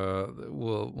crossover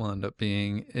will end up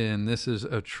being, and this is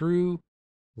a true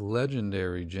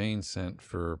legendary Jane scent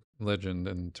for legend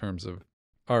in terms of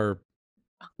our,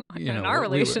 In our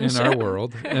what we were in our relationship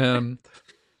world.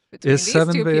 Is between these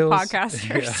Seven two Veils? Yeah.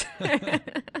 podcasters.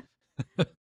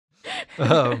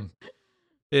 um,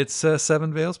 it's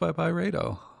Seven Veils by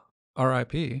Byredo,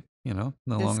 R.I.P. No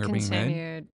longer being made,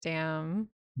 Discontinued. Damn.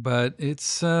 but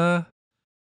it's I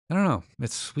don't know.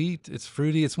 It's sweet. It's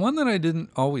fruity. It's one that I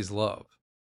didn't always love,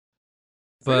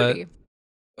 but Fruity.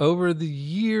 over the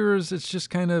years, it's just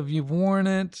kind of you've worn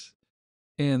it,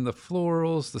 and the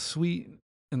florals, the sweet,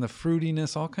 and the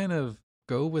fruitiness all kind of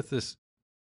go with this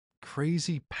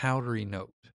crazy powdery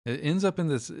note. It ends up in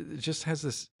this. It just has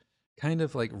this kind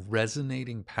of like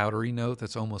resonating powdery note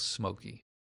that's almost smoky,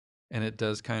 and it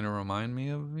does kind of remind me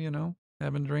of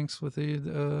having drinks with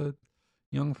a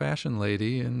young fashion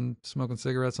lady and smoking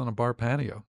cigarettes on a bar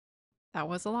patio. That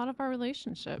was a lot of our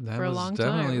relationship That for a was long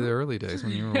definitely the time. early days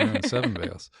when you were wearing Seven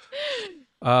Veils.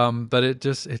 But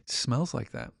it smells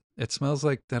like that. It smells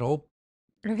like that old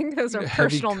I think those are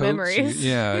heavy personal coats you memories.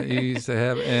 yeah, you used to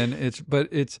have. And it's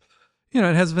it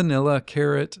has vanilla,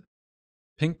 carrot,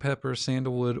 pink pepper,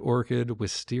 sandalwood, orchid,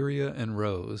 wisteria, and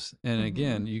rose. And Hmm.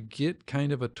 again, you get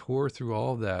kind of a tour through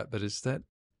all of that, but it's that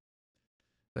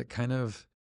kind of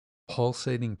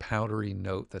pulsating powdery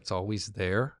note that's always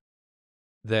there,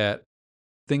 that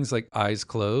things like Eyes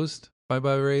Closed by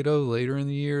Byredo later in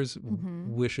the years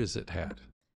Hmm. wishes it had.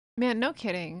 Man, no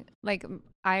kidding. Like,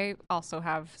 I also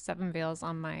have Seven Veils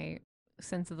on my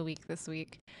Sense of the Week this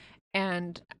week.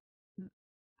 And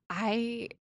I,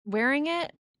 wearing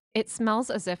it, it smells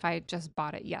as if I just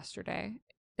bought it yesterday.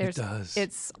 It There's does.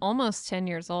 it's almost 10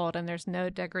 years old and there's no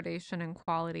degradation in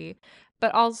quality.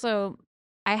 But also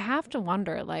I have to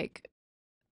wonder, like,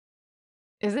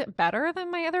 is it better than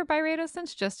my other Byredo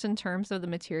scents just in terms of the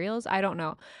materials? I don't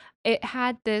know. It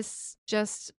had this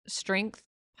just strength,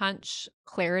 punch,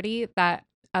 clarity that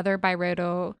other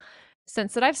Byredo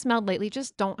scents that I've smelled lately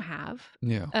just don't have.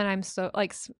 Yeah. And I'm so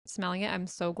like smelling it, I'm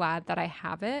so glad that I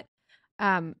have it.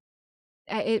 Um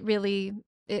it really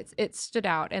it stood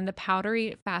out and the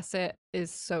powdery facet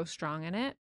is so strong in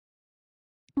it,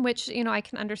 which, I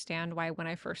can understand why when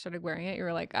I first started wearing it, you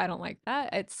were like, I don't like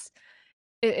that.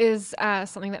 It is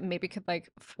something that maybe could like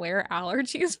flare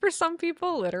allergies for some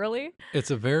people, literally.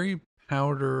 It's a very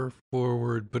powder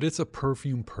forward, but it's a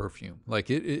perfume. Like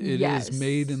it is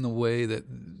made in Yes. the way that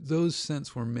those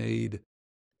scents were made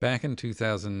back in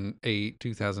 2008,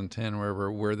 2010, wherever,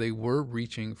 where they were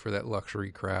reaching for that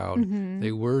luxury crowd. Mm-hmm.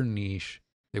 They were niche.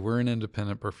 They weren't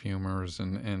independent perfumers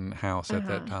and house at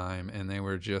that Uh-huh. time. And they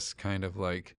were just kind of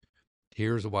like,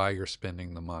 here's why you're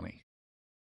spending the money.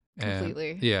 And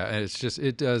Completely. yeah, and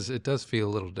it does feel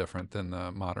a little different than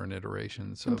the modern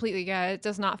iterations of Completely. Yeah. It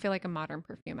does not feel like a modern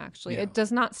perfume, actually. yeah. It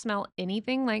does not smell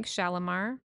anything like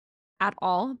Shalimar at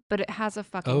all, but it has a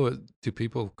fucking. Oh, do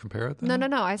people compare it No, no,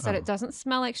 then? no. I said it Oh, doesn't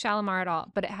smell like Shalimar at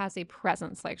all, but it has a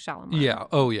presence like Shalimar. yeah.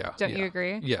 Oh, yeah. Don't you Yeah.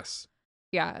 agree? Yes.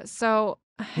 Yeah. So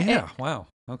it, Yeah. Wow.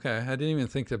 Okay. I didn't even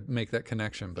think to make that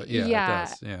connection, but yeah, it yeah,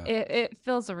 does. Yeah. it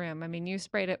fills a room. I mean, you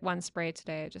sprayed it one spray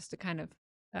today just to kind of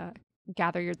uh,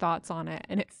 gather your thoughts on it,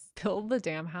 and it filled the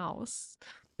damn house.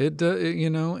 It does,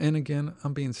 and again,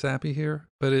 I'm being sappy here,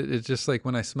 but it's just like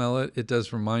when I smell it, it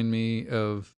does remind me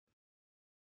of,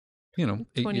 8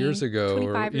 years 20, ago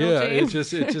or 25-year-old yeah, it Jane.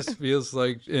 just it just feels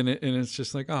like and it's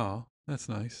just like, oh, that's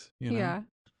nice. Yeah.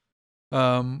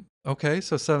 Okay,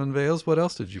 so Seven Veils, what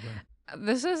else did you wear?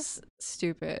 This is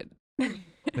stupid.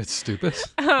 It's stupid.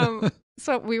 um,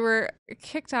 so we were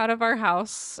kicked out of our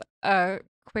house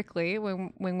quickly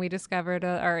when we discovered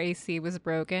our AC was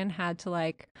broken, had to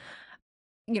like,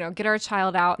 get our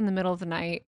child out in the middle of the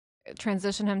night,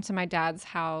 transition him to my dad's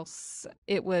house.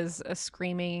 It was a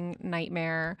screaming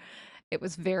nightmare. It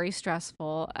was very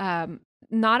stressful.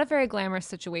 Not a very glamorous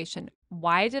situation.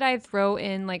 Why did I throw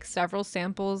in like several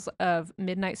samples of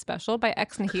Midnight Special by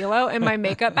Ex Nihilo in my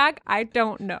makeup bag? I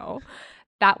don't know.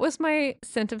 That was my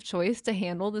scent of choice to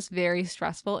handle this very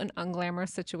stressful and unglamorous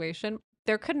situation.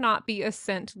 There could not be a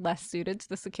scent less suited to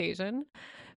this occasion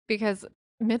because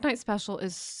Midnight Special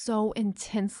is so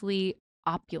intensely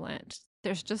opulent.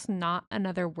 There's just not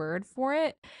another word for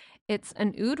it. It's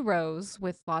an oud rose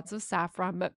with lots of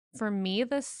saffron, but for me,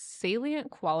 the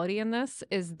salient quality in this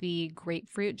is the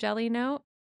grapefruit jelly note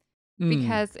Mm.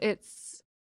 because it's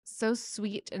so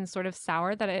sweet and sort of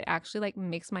sour that it actually like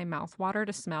makes my mouth water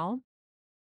to smell.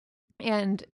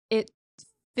 And it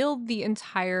filled the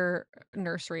entire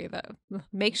nursery, the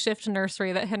makeshift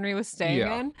nursery that Henry was staying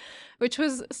Yeah. in, which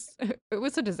was it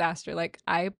was a disaster. Like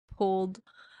I pulled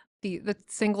the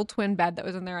single twin bed that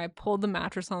was in there. I pulled the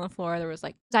mattress on the floor. There was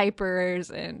like diapers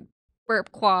and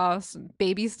burp cloths and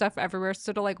baby stuff everywhere.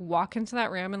 So to like walk into that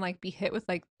room and like be hit with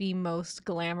like the most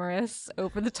glamorous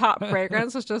over the top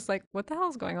fragrance was just like, what the hell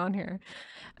is going on here?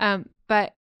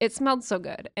 But it smelled so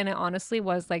good. And it honestly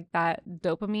was like that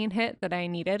dopamine hit that I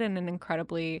needed in an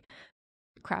incredibly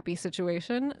crappy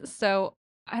situation. So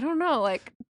I don't know,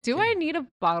 like, do Yeah. I need a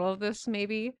bottle of this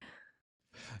maybe?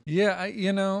 Yeah,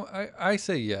 I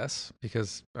say yes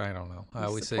because I don't know. I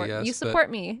always say You yes, but support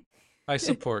me. I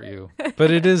support you.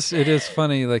 But it is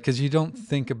funny, like, because you don't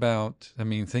think about,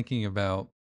 thinking about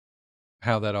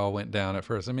how that all went down at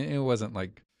first. It wasn't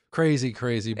like crazy,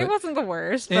 It but wasn't the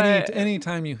worst, but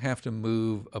anytime you have to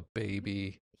move a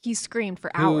baby he screamed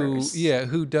for who, hours. yeah,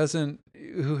 who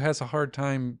has a hard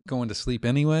time going to sleep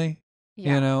anyway,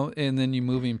 Yeah. and then you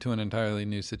move him to an entirely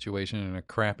new situation in a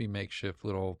crappy makeshift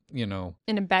little, In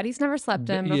a bed he's never slept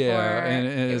in yeah, before. and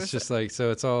It it's was just like, so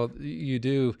it's all you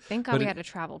do, thank God but we had a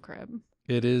travel crib.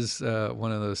 it is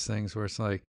one of those things where it's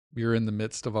like you're in the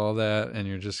midst of all that and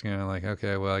you're just gonna like,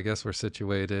 okay, well, I guess we're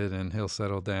situated and he'll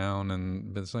settle down,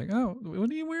 and it's like, oh, what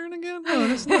are you wearing again? Oh,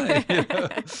 that's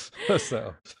nice.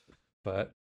 So,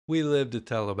 but we lived to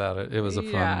tell about it. It was a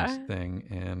fun Yeah. thing,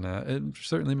 and it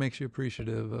certainly makes you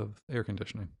appreciative of air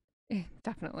conditioning.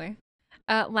 Definitely.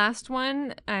 Last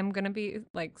one, I'm gonna be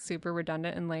like super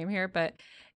redundant and lame here, but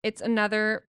it's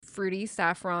another fruity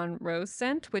saffron rose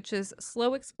scent, which is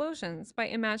Slow Explosions by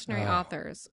Imaginary Oh,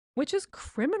 Authors, which is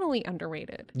criminally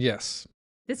underrated. yes.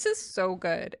 This is so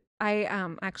good. I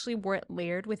actually wore it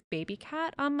layered with Baby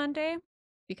Cat on Monday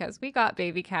because we got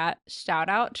Baby Cat. Shout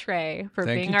out Trey for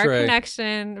Thank being you, our Trey.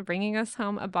 connection, bringing us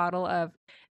home a bottle of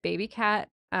Baby Cat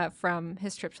from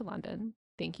his trip to London.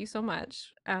 Thank you so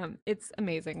much. It's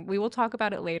amazing. We will talk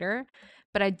about it later,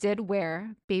 but I did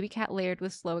wear Baby Cat layered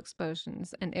with slow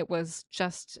explosions, and it was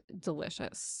just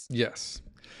delicious. Yes.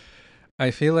 I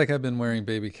feel like I've been wearing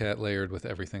Baby Cat layered with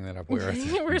everything that I've wear at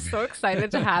this We're so excited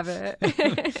to have it.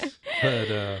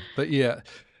 but yeah,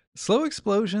 Slow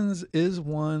Explosions is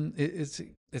one.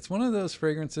 It's one of those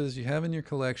fragrances you have in your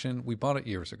collection. We bought it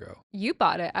years ago. You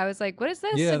bought it. I was like, "What is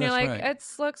this?" Yeah, And you're that's like, right. "It's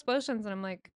Slow Explosions." And I'm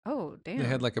like, "Oh, They damn."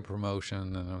 had like a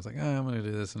promotion, and I was like, oh, I'm going to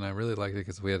do this, and I really liked it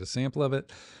because we had a sample of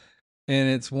it. And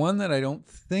it's one that I don't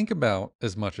think about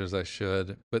as much as I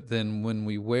should. But then when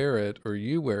we wear it, or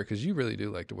you wear it, because you really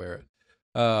do like to wear it,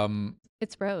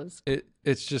 It's rose.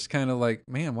 it's just kind of like,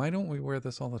 man, why don't we wear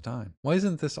this all the time? Why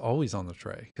isn't this always on the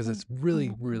tray? Because it's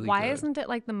really, really Why good. isn't it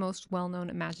like the most well-known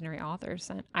imaginary author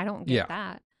scent? I don't get Yeah.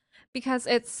 that. Because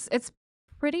it's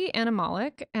pretty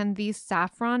animalic, and the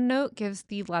saffron note gives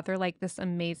the leather like this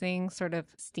amazing sort of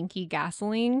stinky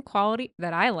gasoline quality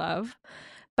that I love.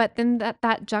 But then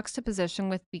that juxtaposition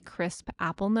with the crisp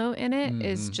apple note in it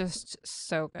is Hmm. just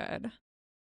so good.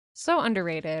 So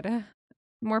underrated.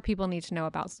 More people need to know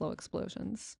about Slow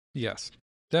Explosions. Yes,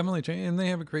 definitely. And they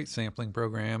have a great sampling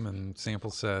program and sample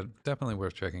set. Definitely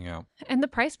worth checking out. And the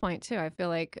price point too. I feel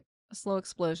like Slow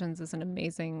Explosions is an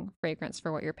amazing fragrance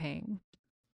for what you're paying.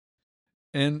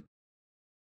 And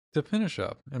to finish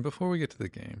up, and before we get to the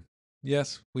game,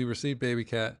 yes, we received Baby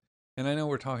Cat, and I know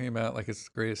we're talking about like it's the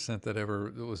greatest scent that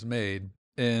ever was made,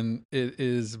 and it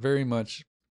is very much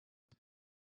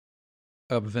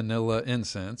a vanilla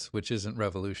incense, which isn't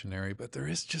revolutionary, but there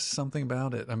is just something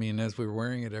about it. I mean, as we're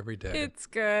wearing it every day, It's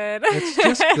good. it's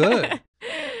just good.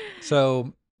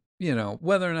 So,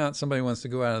 whether or not somebody wants to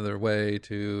go out of their way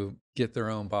to get their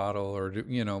own bottle or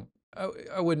do,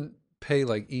 I wouldn't pay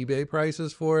like eBay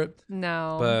prices for it,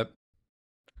 No. but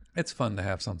it's fun to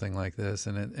have something like this,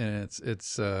 and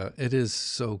it is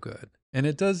so good, and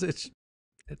it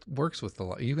works with a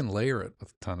lot. You can layer it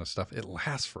with a ton of stuff. It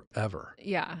lasts forever.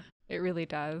 Yeah, it really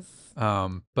does.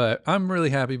 But I'm really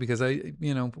happy because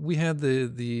we had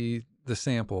the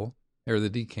sample or the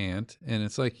decant, and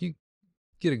it's like you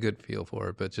get a good feel for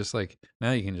it, but just like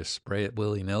now you can just spray it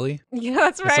willy nilly. Yeah,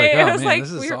 that's It's like, right. It oh was man, like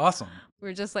this is awesome. we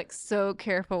were just like so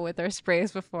careful with our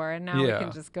sprays before, and now we can Yeah,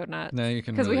 just go nuts. now you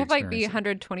can Because we really have like the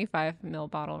experience it. 125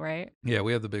 ml bottle, right? Yeah,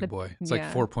 we have the big boy. It's like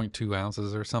Yeah. 4.2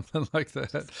 ounces or something like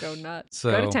that. Just go nuts. So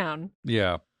Go to town.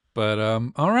 yeah, but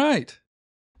all right,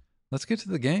 let's get to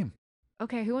the game.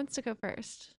 Okay, who wants to go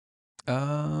first?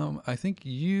 I think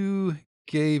you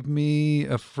gave me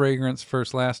a fragrance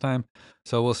first last time,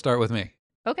 so we'll start with me.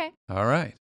 Okay. All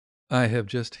right. I have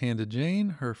just handed Jane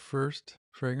her first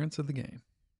fragrance of the game.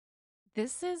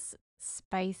 This is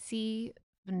spicy,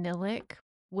 vanillic,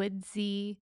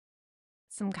 woodsy,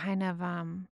 some kind of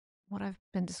what I've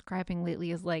been describing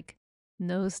lately is like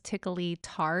nose tickly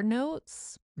tar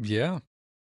notes. Yeah.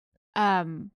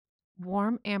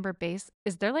 Warm amber base.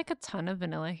 Is there like a ton of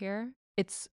vanilla here?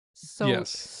 It's so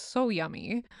Yes. so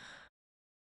yummy.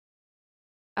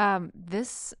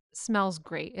 This smells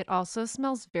great. It also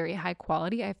smells very high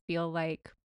quality. I feel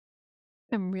like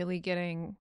I'm really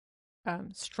getting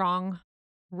strong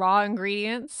raw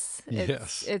ingredients.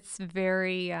 Yes. It's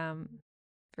very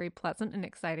very pleasant and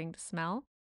exciting to smell.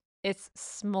 It's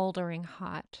smoldering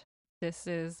hot. This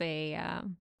is a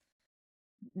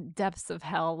depths of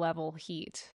hell level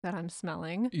heat that I'm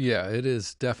smelling. Yeah, it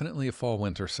is definitely a fall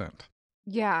winter scent.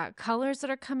 Yeah, colors that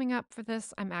are coming up for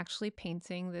this. I'm actually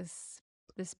painting this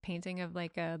painting of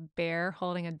like a bear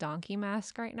holding a donkey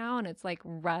mask right now, and it's like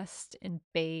rust and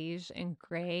beige and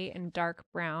gray and dark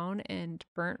brown and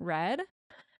burnt red.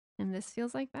 And this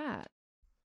feels like that.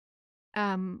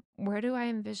 Where do I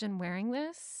envision wearing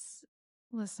this?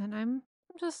 Listen, I'm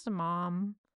just a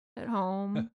mom at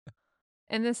home,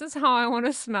 and this is how I want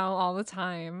to smell all the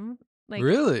time. Like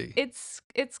Really? it's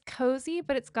cozy,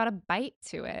 but it's got a bite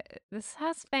to it. This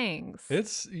has fangs.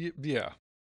 Yeah.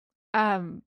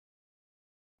 Um,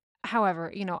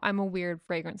 However, I'm a weird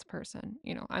fragrance person.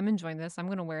 I'm enjoying this. I'm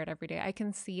going to wear it every day. I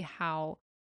can see how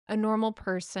a normal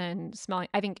person smelling,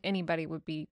 I think anybody would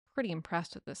be pretty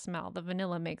impressed with the smell. The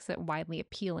vanilla makes it widely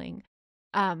appealing.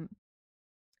 Um,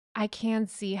 I can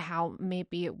see how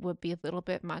maybe it would be a little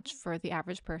bit much for the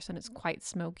average person. It's quite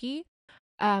smoky.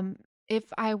 Um, if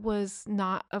I was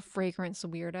not a fragrance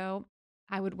weirdo,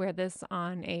 I would wear this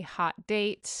on a hot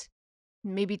date,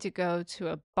 maybe to go to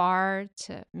a bar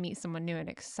to meet someone new and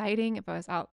exciting if I was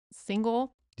out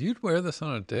single. You'd wear this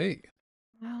on a date.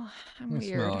 Well, I'm Let me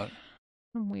weird. smell it.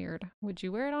 I'm weird. Would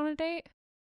you wear it on a date?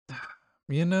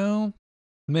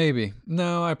 Maybe.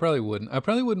 No, I probably wouldn't. I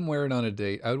probably wouldn't wear it on a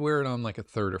date. I would wear it on like a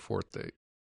third or fourth date.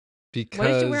 What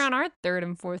did you wear because on our third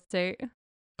and fourth date?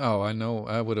 oh, I know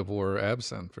I would have wore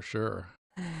absinthe for sure,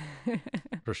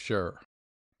 for sure.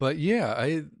 But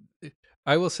yeah,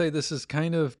 I will say this is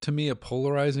kind of to me a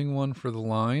polarizing one for the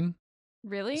line.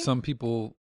 Really? Some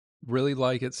people really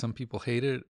like it, some people hate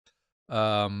it.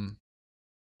 Um,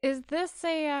 Is this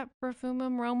a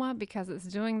Perfumum Roma because it's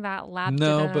doing that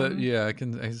no, but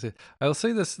labdidum? yeah, I'll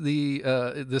say this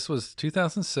this was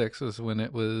 2006 was when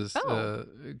it was Oh,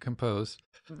 composed.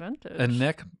 vintage.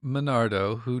 Anneke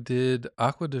Menardo, who did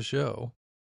Aqua de Joe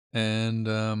and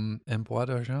Bois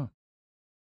d'Argent.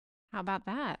 How about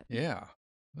that? Yeah.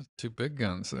 That's two big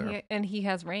guns there. He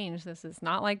has range. This is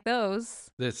not like those.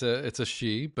 It's a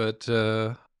she, but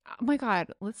Oh my God,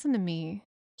 listen to me.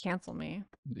 Cancel me.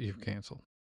 you've canceled.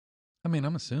 I mean,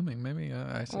 I'm assuming maybe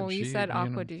I said Well, you she, said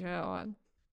Aqua di Gio.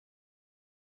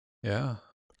 yeah.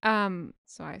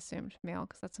 So I assumed male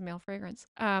because that's a male fragrance.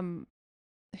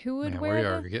 Who would Man, wear we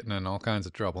are the getting in all kinds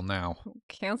of trouble now.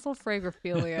 cancel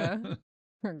fragrophilia?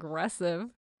 Aggressive.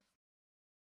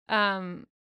 Um,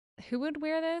 who would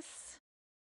wear this?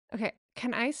 Okay,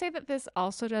 can I say that this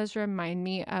also does remind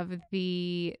me of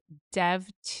the Dev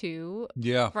 2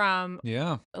 Yeah. from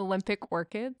Yeah. Olympic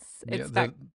Orchids? Yeah, It's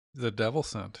that, the devil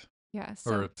scent yeah,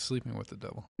 so or sleeping with the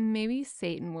devil. maybe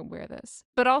Satan would wear this,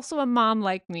 but also a mom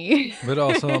like me. But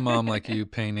also a mom like you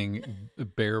painting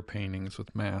bear paintings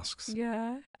with masks.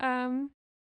 Yeah.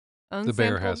 The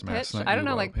bear has Unsampled masks, pitch. not I don't you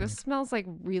know, while like this painting. smells like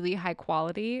really high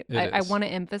quality. It I is. want to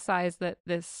emphasize that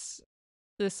this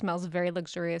smells very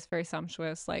luxurious, very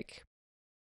sumptuous. Like,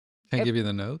 Can I it, give you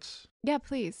the notes? yeah,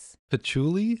 please.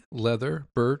 Patchouli, leather,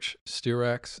 birch,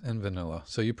 styrax, and vanilla.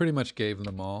 So you pretty much gave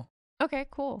them all. Okay,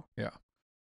 cool. Yeah.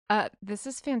 This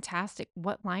is fantastic.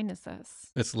 What line is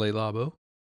this? It's Le Labo.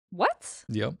 What?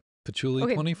 Yep. Patchouli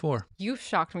Okay, 24. you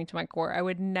shocked me to my core. I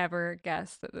would never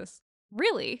guess that this.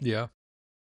 Really? Yeah.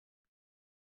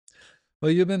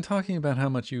 Well, you've been talking about how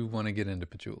much you want to get into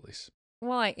patchoulis.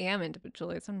 Well, I am into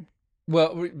patchouli.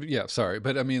 Well, yeah, sorry,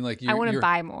 but I mean, like I want to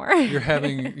buy more. you're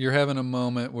having a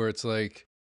moment where it's like,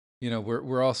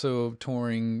 we're also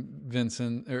touring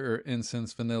Vincent or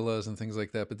incense vanillas and things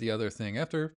like that. But the other thing,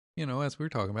 after as we were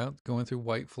talking about, going through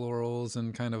white florals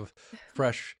and kind of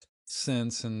fresh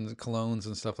scents and colognes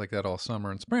and stuff like that all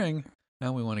summer and spring,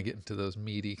 now we want to get into those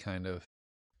meaty kind of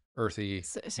earthy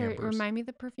Sorry, ambers. remind me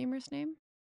the perfumer's name.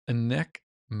 Anneke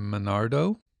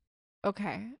Menardo.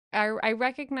 Okay, I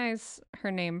recognize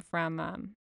her name from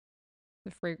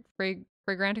the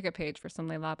Fragrantica page for some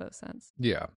Le Labo scents.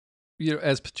 Yeah.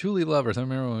 As patchouli lovers, I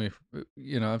remember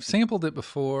when I've sampled it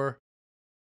before,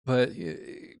 but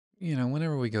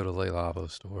whenever we go to Le Labo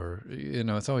store,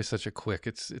 it's always such a quick.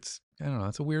 It's I don't know.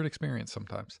 It's a weird experience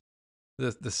sometimes.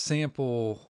 The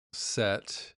sample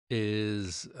set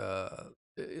is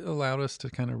it allowed us to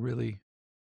kind of really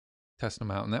test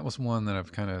them out, and that was one that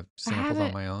I've kind of sampled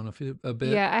on my own a bit.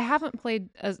 Yeah, I haven't played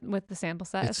with the sample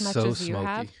set It's as much so as you smoky.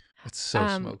 have. It's so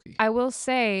smoky. I will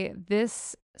say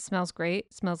this smells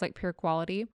great. Smells like pure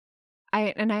quality.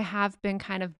 I have been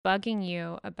kind of bugging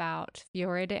you about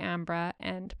Fiore de Ambra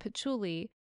and Patchouli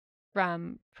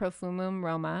from Profumum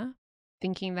Roma,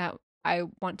 thinking that I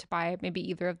want to buy maybe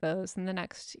either of those in the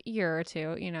next year or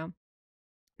two.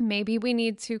 Maybe we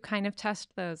need to kind of test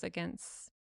those against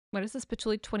what is this,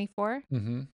 Patchouli 24?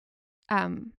 Mm-hmm.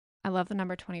 I love the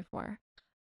number 24.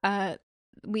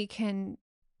 We can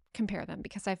compare them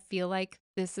because I feel like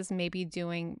this is maybe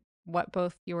doing what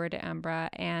both Fiore de Ambra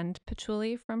and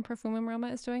Patchouli from Perfumum Roma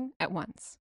is doing at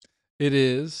once. It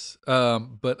is,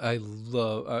 but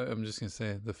I'm just gonna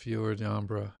say the Fiore di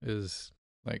Ambra is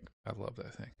like I love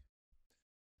that thing.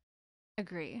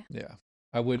 Agree. Yeah,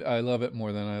 I love it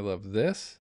more than I love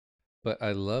this, but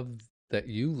I love that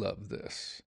you love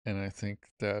this, and I think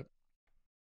that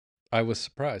I was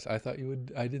surprised. I thought you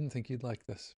would. I didn't think you'd like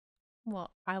this.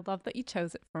 Well, I love that you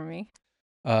chose it for me.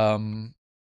 Well,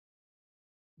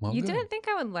 You good. didn't think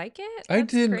I would like it? I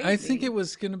That's didn't. I think crazy. it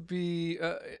was gonna be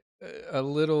a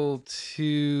little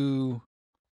too.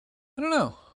 I don't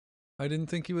know. I didn't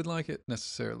think you would like it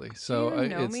necessarily. So Do you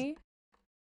know me?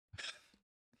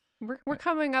 We're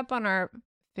coming up on our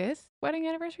 5th wedding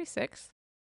anniversary, 6th.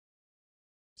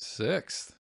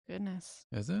 6th. Goodness.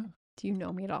 Is it? Do you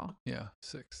know me at all? Yeah,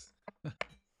 6th.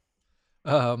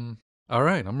 All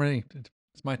right, I'm ready.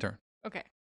 It's my turn. Okay.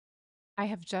 I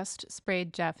have just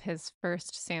sprayed Jeff his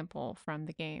first sample from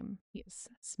the game. He is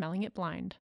smelling it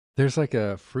blind. There's like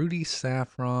a fruity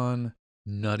saffron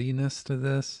nuttiness to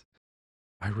this.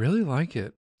 I really like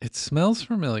it. It smells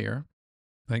familiar.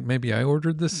 Like maybe I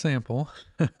ordered this sample.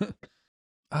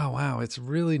 Oh, wow. It's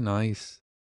really nice.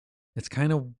 It's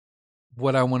kind of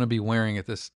what I want to be wearing at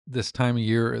this time of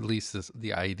year, at least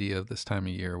the idea of this time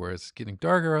of year where it's getting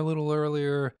darker a little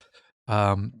earlier.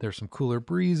 There's some cooler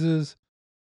breezes.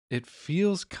 It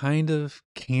feels kind of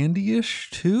candy-ish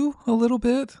too, a little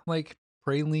bit like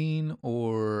praline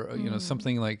or Mm.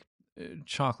 something like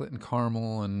chocolate and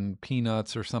caramel and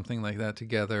peanuts or something like that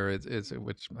together. It's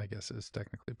which I guess is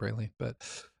technically praline, but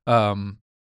um,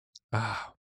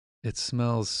 ah, it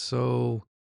smells so.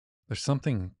 There's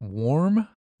something warm.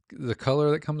 The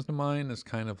color that comes to mind is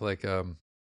kind of like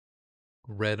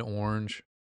red orange,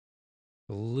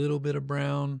 a little bit of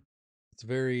brown. It's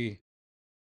very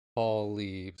fall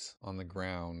leaves on the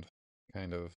ground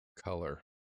kind of color.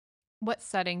 What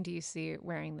setting do you see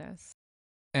wearing this?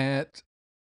 At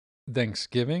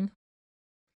Thanksgiving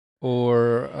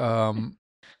or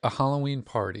a Halloween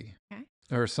party Okay.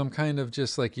 or some kind of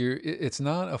just like it's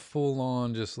not a full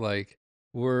on just like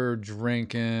we're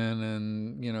drinking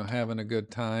and having a good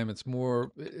time. It's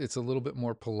a little bit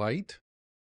more polite.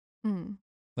 Mm.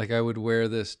 Like I would wear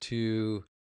this to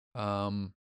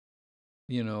um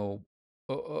you know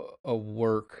a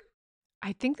work.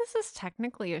 I think this is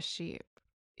technically a sheep,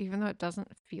 even though it doesn't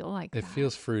feel like It that.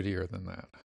 feels fruitier than that.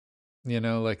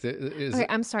 Like is Okay,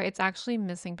 I'm sorry. It's actually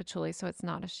missing patchouli, so it's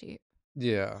not a sheep.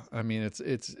 yeah, I mean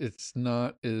it's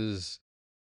not as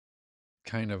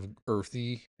kind of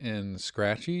earthy and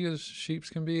scratchy as sheep's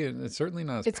can be, and it's certainly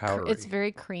not as It's powdery.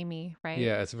 very creamy, right?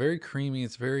 Yeah, it's very creamy.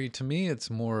 It's very to me it's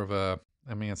more of a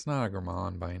I mean, it's not a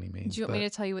gourmand by any Do means, you want me but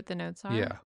to tell you what the notes are?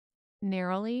 yeah.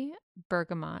 Neroli,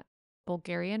 bergamot,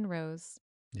 Bulgarian rose,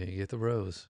 Yeah, you get the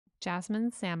rose.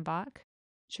 jasmine sambac,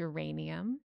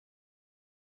 geranium,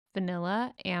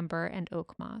 vanilla, amber, and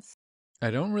oak moss.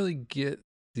 I don't really get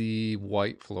the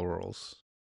white florals,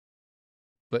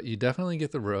 but you definitely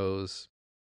get the rose.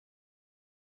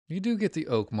 You do get the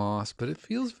oak moss, but it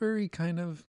feels very kind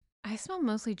of I smell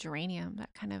mostly geranium,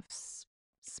 that kind of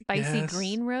spicy yes.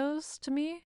 green rose to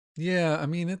me. Yeah, I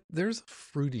mean there's a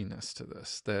fruitiness to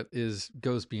this that is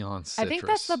goes beyond I think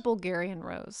that's the citrus. Bulgarian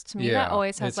rose. To me, that Yeah,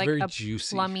 always has it's like very a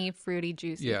juicy. plummy, fruity,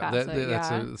 juicy Yeah, facet.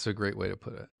 Yeah. that's a great way to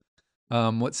put it.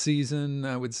 What season?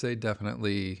 I would say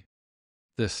definitely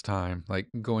this time, like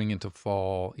going into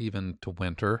fall, even to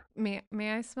winter. May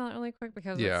I smell it really quick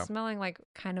because it's Yeah, smelling like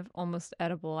kind of almost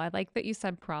edible. I like that you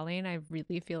said praline. I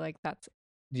really feel like it's a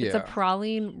yeah.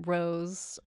 praline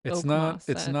rose oak moss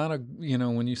It's scent. not a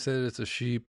when you said it's a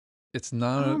sheep, it's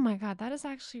not Oh a my god, that is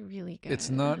actually really it's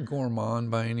good. not gourmand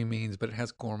by any means, but it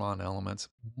has gourmand elements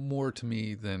more to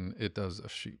me than it does a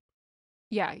sheep.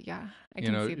 Yeah, yeah, I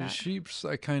can see that. Sheep's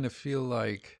I kind of feel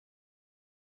like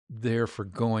they're for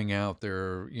going out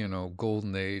their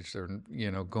golden age. They're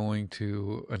going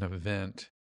to an event.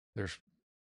 There's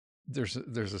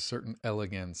there's a certain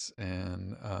elegance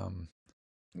and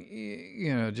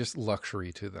just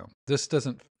luxury to them. This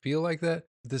doesn't feel like that.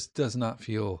 This does not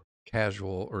feel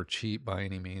casual or cheap by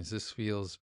any means. This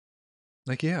feels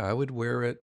like yeah, I would wear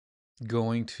it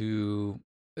going to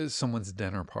someone's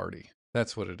dinner party.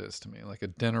 That's what it is to me, like a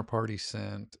dinner party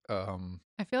scent.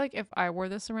 I feel like if I wore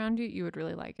this around you, you would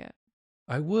really like it.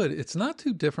 I would. It's not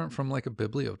too different from like a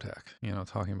bibliothèque,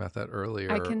 talking about that I earlier,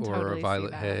 can or a totally see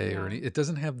Violet that. Hay, or Yeah. any. It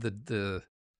doesn't have the.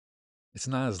 It's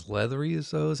not as leathery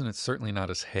as those, and it's certainly not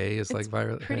as hay as like It's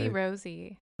Violet pretty Hay.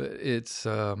 rosy. But it's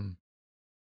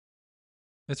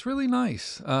really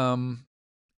nice.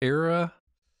 Era.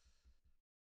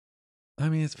 I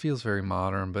mean, it feels very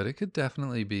modern, but it could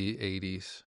definitely be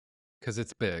 80s because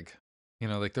it's big.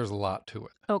 Like there's a lot to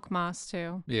it. Oak moss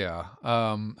too. Yeah.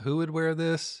 Who would wear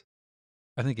this?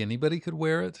 I think anybody could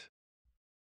wear it.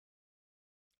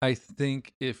 I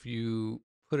think if you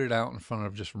put it out in front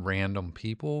of just random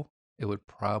people, it would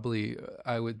probably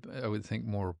I would think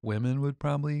more women would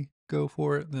probably go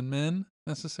for it than men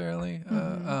necessarily.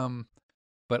 Mm-hmm.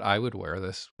 But I would wear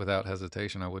this without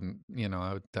hesitation. I wouldn't,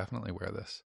 I would definitely wear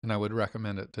this, and I would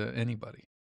recommend it to anybody.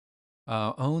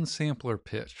 Own sampler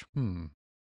pitch.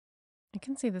 I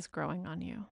can see this growing on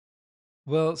you.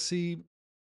 Well, see,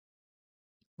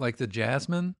 like the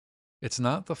jasmine, it's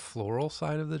not the floral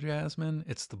side of the jasmine.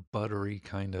 It's the buttery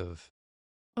kind of.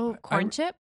 Oh, I corn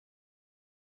chip?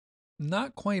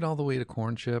 Not quite all the way to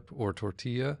corn chip or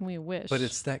tortilla, We but wish.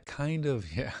 it's that kind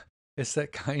of yeah, it's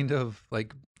that kind of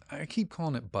like I keep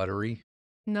calling it buttery,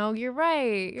 No, you're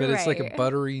right. You're but it's like a right.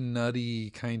 buttery, nutty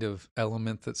kind of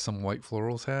element that some white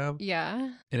florals have,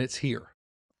 Yeah. and it's here,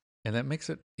 and that makes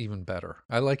it even better.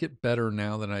 I like it better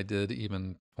now than I did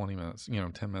even 20 minutes,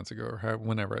 10 minutes ago, or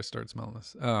whenever I started smelling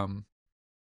this.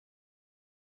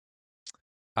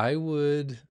 I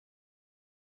would.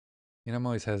 I'm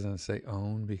always hesitant to say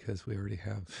own because we already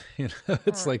have,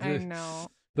 it's like I know.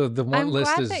 The one I'm list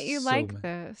glad is that you so like many.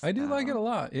 this, I do like it though. a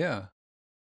lot. Yeah.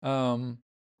 Um,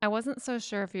 I wasn't so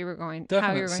sure if you were going, how you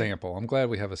Definite were going. sample. I'm glad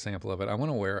we have a sample of it. I want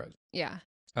to wear it. Yeah.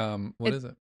 What It, is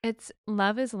it? it's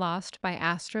Love is Lost by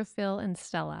Astrophil and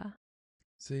Stella.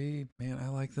 See, man, I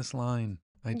like this line.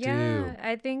 I Yeah, do.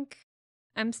 I think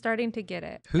I'm starting to get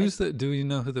it. Do you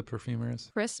know who the perfumer is?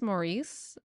 Chris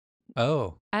Maurice.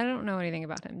 Oh, I don't know anything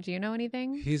about him. Do you know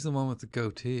anything? he's the one with the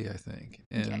goatee, I think.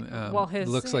 Yeah. And Well,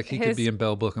 looks like he could be in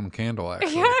Bell Bookham Candle, yeah,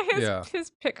 actually. Yeah. his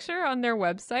picture on their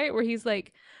website where he's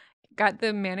like got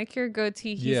the manicure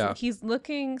goatee. Yeah. He's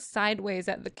looking sideways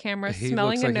at the camera, He looks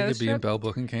smelling a like he nose could be in strip. Bell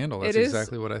Bookham Candle. That's It is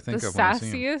exactly what I the think of when I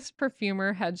see him. sassiest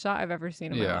perfumer headshot I've ever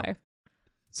seen in my Yeah. life.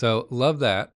 So love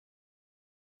that.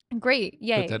 Great. Put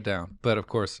Yay. that down. But of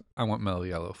course, I want Mellow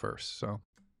Yellow first. So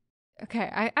Okay.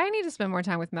 I need to spend more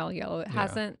time with Mellow Yellow. It Yeah.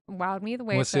 hasn't wowed me the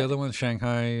way what's the other one?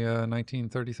 Shanghai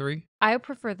 1933? I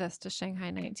prefer this to Shanghai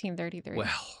 1933.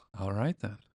 Well, all right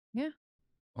then. Yeah.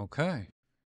 Okay.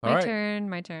 All My right. turn.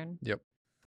 My turn. Yep.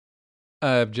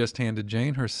 I've just handed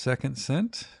Jane her second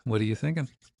scent. What are you thinking?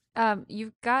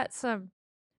 You've got some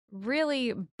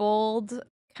really bold,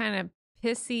 kind of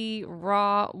pissy,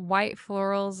 raw white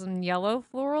florals and yellow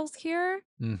florals here,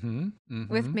 Mm-hmm.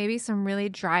 with maybe some really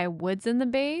dry woods in the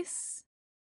base.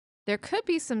 There could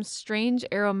be some strange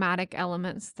aromatic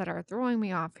elements that are throwing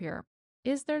me off here.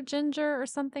 Is there ginger or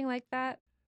something like that?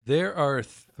 There are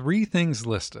 3 things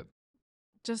listed.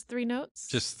 Just 3 notes?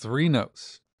 Just 3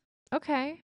 notes.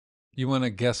 Okay. You want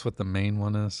to guess what the main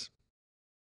one is?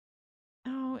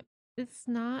 Oh, it's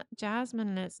not jasmine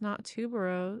and it's not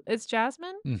tuberose. It's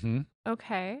jasmine? Mm-hmm.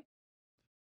 Okay.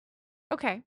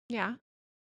 Okay. Yeah.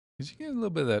 Because you get a little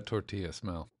bit of that tortilla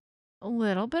smell. A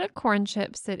little bit of corn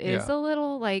chips. It is Yeah. a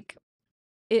little like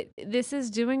this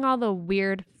is doing all the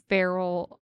weird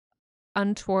feral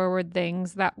untoward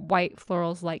things that white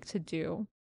florals like to do.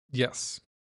 Yes.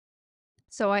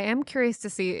 So I am curious to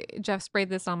see. Jeff sprayed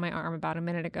this on my arm about a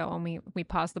minute ago and we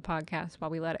paused the podcast while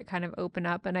we let it kind of open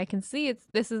up, and I can see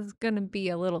this is going to be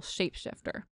a little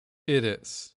shapeshifter. It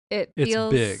is. It It's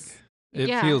feels big. It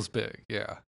yeah. feels big.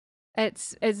 Yeah.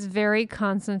 It's very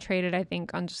concentrated, I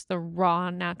think, on just the raw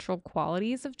natural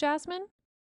qualities of jasmine.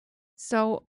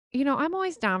 So, I'm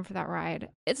always down for that ride.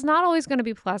 It's not always going to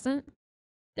be pleasant.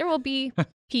 There will be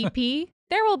PP.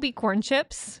 There will be corn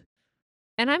chips.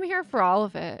 And I'm here for all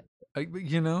of it.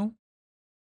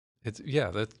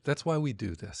 That's why we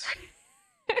do this.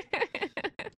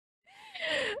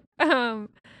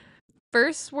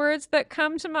 First words that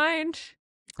come to mind.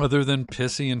 Other than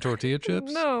pissy and tortilla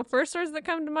chips? No, first words that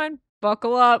come to mind,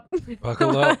 buckle up.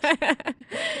 Buckle up.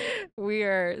 We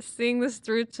are seeing this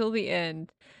through till the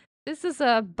end. This is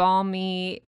a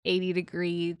balmy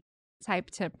 80-degree type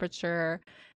temperature.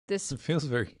 It feels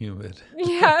very humid.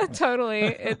 Yeah, totally.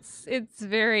 It's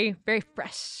very, very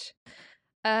fresh.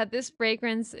 This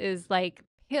fragrance is like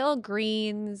pale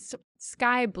greens,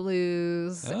 sky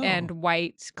blues, and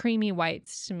white, creamy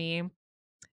whites to me.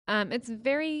 It's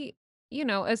very,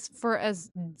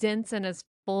 as dense and as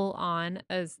full on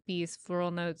as these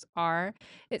floral notes are,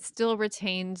 it still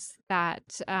retains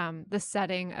that the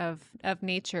setting of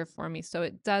nature for me. So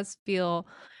it does feel,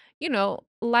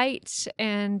 light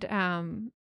and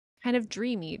kind of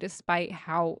dreamy, despite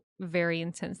how very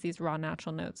intense these raw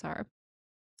natural notes are.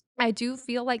 I do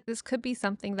feel like this could be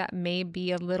something that may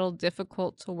be a little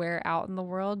difficult to wear out in the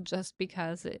world just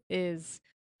because it is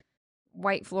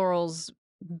white florals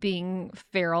being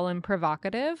feral and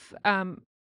provocative. I'm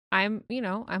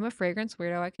a fragrance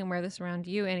weirdo. I can wear this around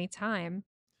you anytime.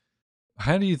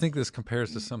 How do you think this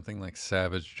compares to something like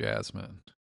Savage Jasmine?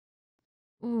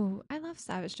 Ooh, I love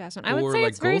Savage Jasmine. I would say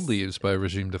like Gold Leaves by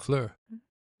Regime de Fleur.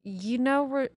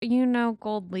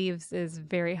 Gold Leaves is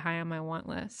very high on my want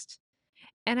list.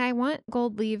 And I want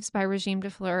Gold Leaves by Regime de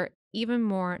Fleur even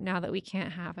more now that we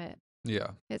can't have it.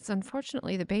 Yeah. It's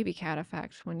unfortunately the baby cat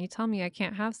effect. When you tell me I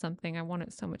can't have something, I want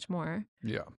it so much more.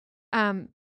 Yeah.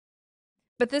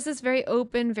 But this is very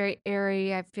open, very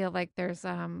airy. I feel like there's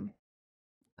a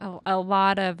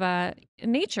lot of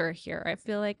nature here. I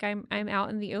feel like I'm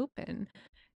out in the open.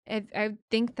 I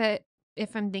think that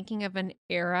if I'm thinking of an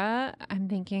era, I'm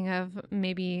thinking of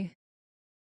maybe,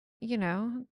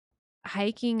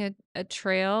 hiking a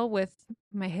trail with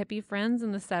my hippie friends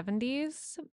in the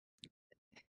 70s.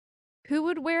 Who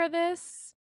would wear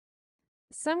this?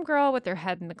 Some girl with her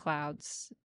head in the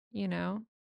clouds, There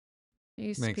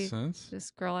used Makes to be sense. this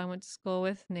girl I went to school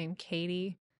with named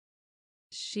Katie.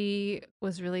 She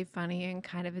was really funny and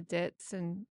kind of a ditz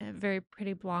and a very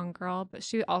pretty blonde girl, but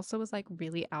she also was like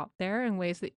really out there in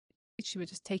ways that she would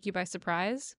just take you by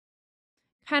surprise.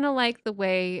 Kind of like the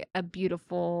way a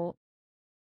beautiful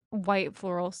white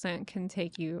floral scent can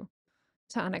take you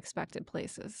to unexpected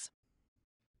places.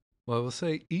 Well, I will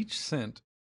say each scent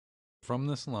from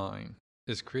this line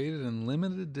is created in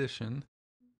limited edition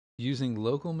using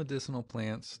local medicinal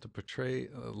plants to portray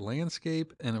a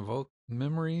landscape and evoke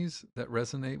memories that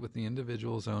resonate with the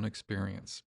individual's own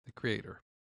experience, the creator.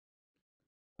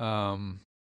 Um,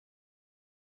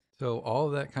 so all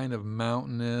that kind of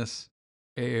mountainous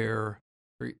air,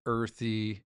 very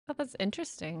earthy. Oh, that's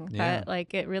interesting. Yeah. That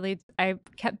like it really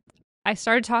I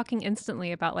started talking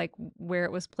instantly about like where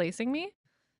it was placing me.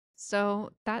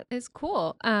 So that is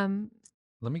cool.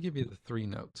 Let me give you the three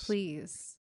notes: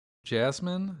 Please.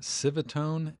 jasmine,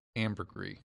 civitone,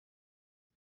 ambergris.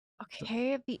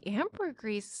 Okay, the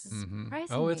ambergris is Oh,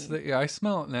 surprising it's me. the, yeah, I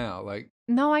smell it now. Like,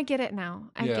 No, I get it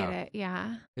now. I get yeah, it.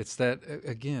 Yeah. it's that,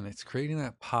 again, it's creating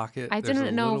that pocket. I There's a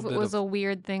didn't know little if it bit was of, a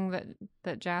weird thing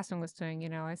that Jasmine was doing, you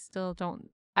know.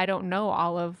 I don't know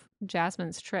all of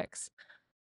Jasmine's tricks.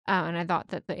 And I thought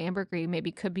that the ambergris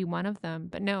maybe could be one of them,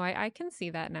 but no, I can see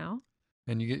that now.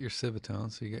 and you get your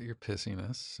civitone, so you get your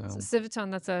pissiness. So So Civitone,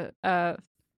 that's a probably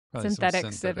some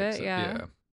synthetic synthetic, civet, yeah.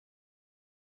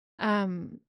 yeah.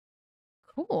 Um,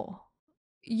 cool.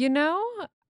 You know,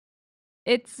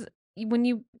 it's when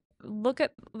you look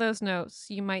at those notes,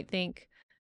 you might think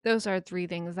those are three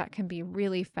things that can be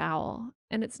really foul,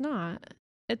 and it's not.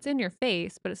 It's in your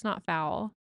face, but it's not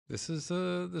foul. This is,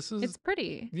 It's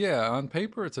pretty. yeah, on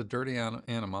paper, it's a dirty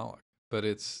animalic, but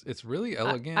it's really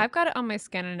elegant. I've got it on my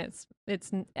skin,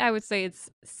 and I would say it's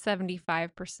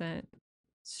 75%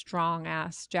 strong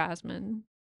ass jasmine.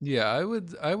 Yeah,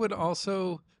 I would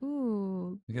also,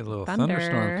 Ooh, we get a little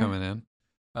thunderstorm thunder. coming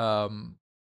in.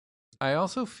 I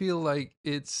also feel like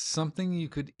it's something you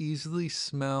could easily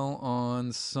smell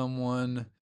on someone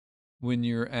when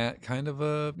you're at kind of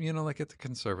a, like at the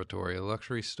conservatory, a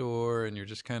luxury store, and you're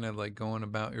just kind of like going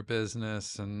about your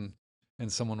business, and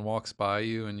someone walks by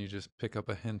you and you just pick up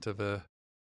a hint of a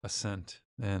scent.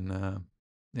 And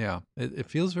yeah, it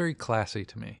feels very classy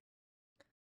to me.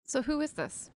 So who is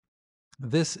this?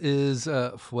 This is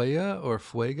Fuega or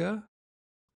Fuega,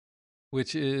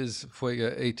 which is Fuega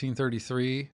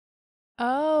 1833.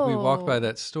 We walked by Oh,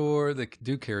 that store. They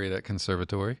do carry that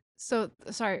conservatory. so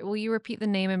sorry. Will you repeat the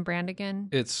name and brand again?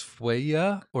 It's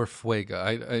Fueya or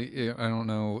Fuega. I don't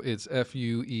know. It's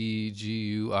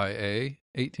Fueguia, Okay,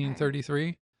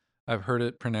 1833. I've heard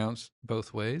it pronounced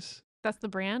both ways. that's the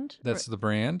brand or That's the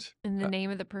brand. in the name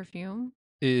of the perfume.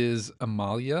 Is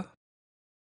Amalia.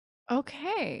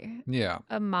 Okay, Yeah,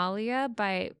 Amalia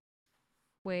by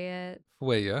Wyatt.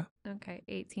 Fueya. Okay,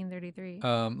 1833.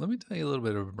 Let me tell you a little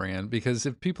bit of a brand, because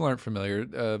if people aren't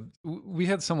familiar, we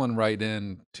had someone write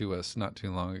in to us not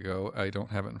too long ago. I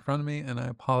don't have it in front of me, and I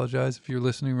apologize if you're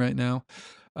listening right now.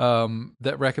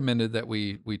 That recommended that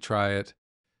we try it,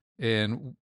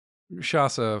 and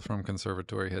Shasa from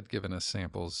Conservatory had given us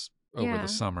samples over the Yeah.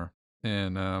 summer,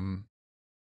 and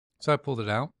so I pulled it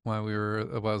out while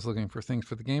I was looking for things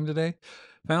for the game today.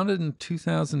 Founded in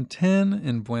 2010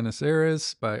 in Buenos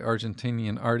Aires by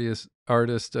Argentinian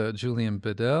artist Julian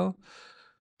Bedel.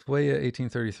 Fueya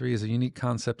 1833 is a unique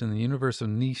concept in the universe of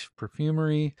niche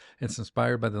perfumery. It's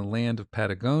inspired by the land of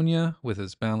Patagonia, with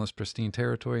its boundless pristine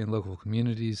territory and local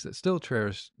communities that still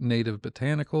cherish native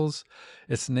botanicals.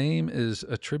 Its name is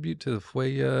a tribute to the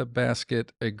Fueya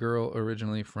basket, a girl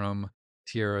originally from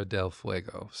Tierra del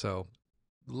Fuego. So,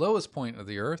 lowest point of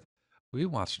the earth. We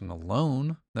watched an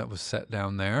Alone that was set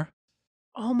down there.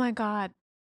 Oh my God,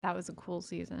 that was a cool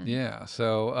season. Yeah.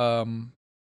 So,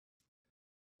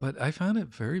 but I found it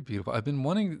very beautiful. I've been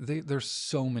wanting. There's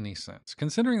so many scents.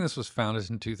 Considering this was founded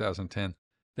in 2010,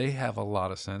 they have a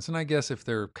lot of scents. And I guess if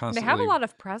they're They have a constantly, lot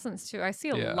of presence too. I see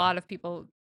a yeah, lot of people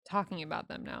talking about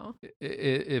them now.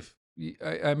 if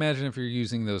I imagine if you're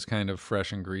using those kind of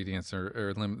fresh ingredients,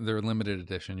 or they're limited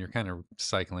edition, you're kind of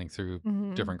cycling through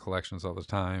Hmm. different collections all the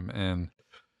time. And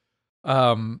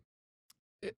um,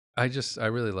 I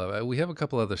really love it. We have a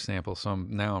couple other samples, so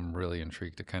I'm really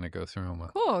intrigued to kind of go through them.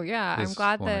 Cool. Yeah, This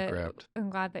one I grabbed. I'm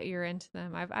glad that you're into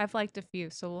them. I've liked a few,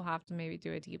 so we'll have to maybe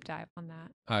do a deep dive on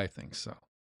that. I think so.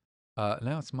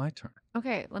 Now it's my turn.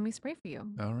 Okay, let me spray for you.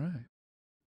 All right.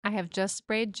 I have just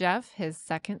sprayed Jeff his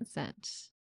second scent.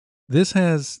 This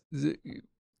has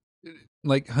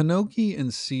like Hinoki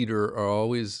and cedar are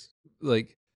always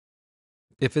like,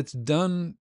 if it's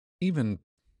done even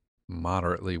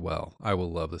moderately well, I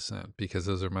will love the scent, because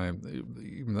those are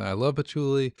I love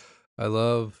patchouli, I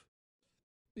love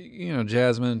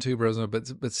jasmine,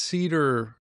 tuberose, but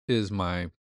cedar is my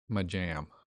jam.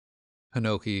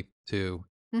 Hinoki too,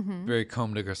 Mm-hmm. very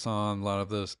comme de garçon, a lot of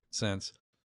those scents.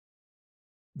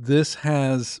 This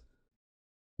has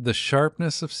the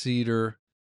sharpness of cedar,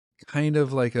 kind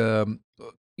of like a,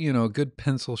 good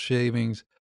pencil shavings,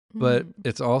 but Mm,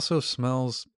 it's also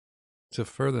smells, to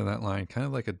further that line, kind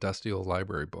of like a dusty old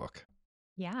library book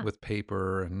yeah. with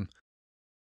paper. And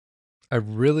I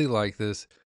really like this.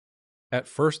 At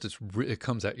first, it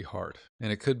comes at you hard,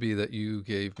 and it could be that you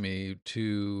gave me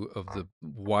two of the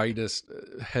widest,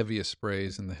 heaviest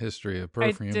sprays in the history of I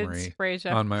did perfumery spray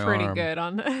Jeff on my pretty arm, good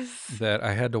on this. that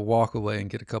I had to walk away and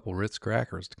get a couple Ritz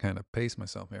crackers to kind of pace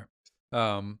myself here.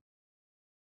 Um,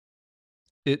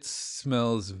 it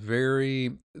smells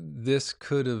very. This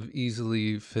could have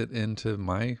easily fit into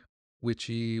my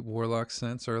witchy warlock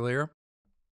scents earlier.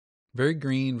 Very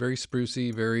green, very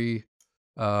sprucey, very,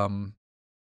 um,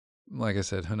 like I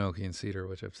said, Hinoki and cedar,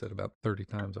 which I've said about 30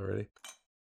 times already. Yeah,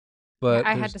 But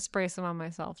I had to spray some on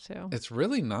myself too. it's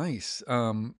really nice.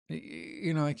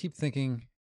 I keep thinking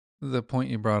the point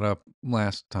you brought up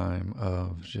last time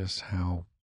of just how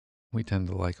we tend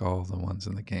to like all the ones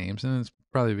in the games, and it's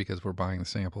probably because we're buying the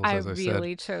samples, I as I said.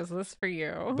 really chose this for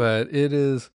you. But it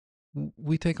is,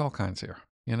 we take all kinds here,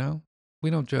 you know? We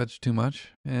don't judge too much.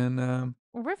 And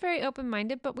We're very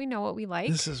open-minded, but we know what we this like.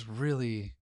 is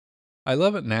really, I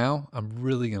love it now. I'm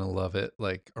really going to love it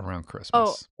like around Oh,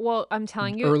 Christmas, well, I'm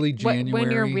telling you, early when you're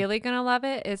January. really gonna love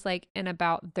it is like in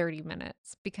about 30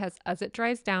 minutes because as it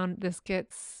dries down, this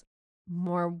gets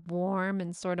more warm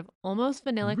and sort of almost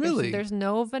vanillic. Really? There's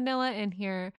no vanilla in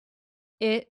here.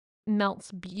 It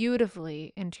melts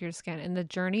beautifully into your skin, and the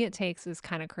journey it takes is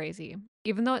kind of crazy.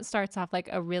 Even though it starts off like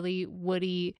a really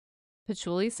woody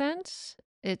patchouli scent,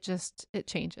 it It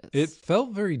changes.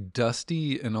 felt very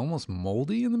dusty and almost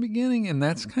moldy in the beginning, and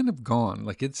that's kind of gone.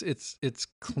 Like it's Hmm.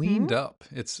 cleaned up.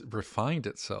 It's refined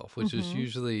itself, which is Hmm.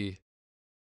 usually,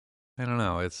 I don't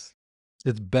know, it's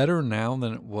better now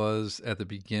than it was at the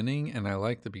beginning, and I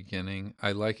like the beginning.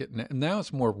 I like it now.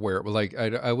 It's more wearable. Like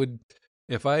I would,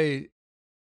 if I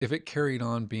if it carried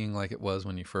on being like it was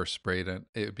when you first sprayed it,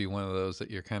 it would be one of those that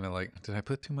you're kind of like, did I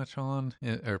put too much on?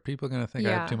 Are people going to think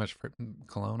I have too Yeah. much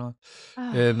cologne on?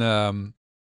 Ugh. And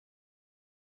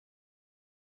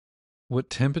what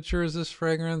temperature is this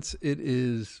fragrance? It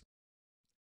is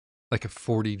like a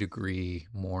 40-degree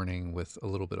morning with a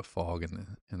little bit of fog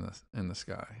in the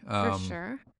sky. For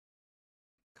sure.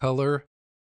 Color,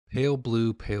 pale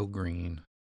blue, pale green.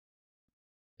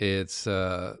 It's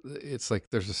like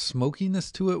there's a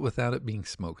smokiness to it without it being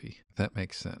smoky, if that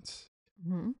makes sense.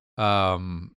 Hmm.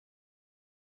 Um,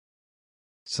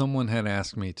 Someone had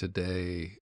asked me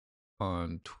today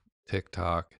on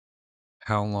TikTok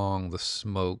how long the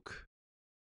smoke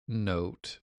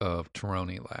note of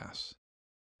Teroni lasts.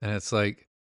 And it's like,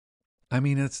 I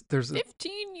mean,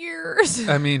 15 years.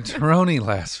 I mean, Teroni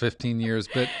lasts 15 years,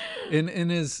 but in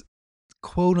as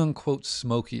quote unquote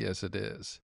smoky as it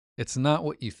is, it's not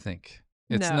what you think.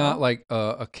 It's not No. like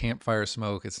a campfire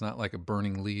smoke. It's not like a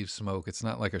burning leaf smoke. It's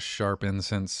not like a sharp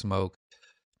incense smoke.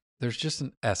 There's just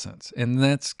an essence. And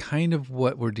that's kind of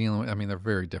what we're dealing with. I mean, they're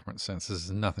very different scents. This is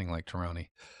nothing like Teroni,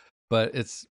 but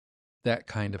it's that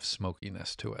kind of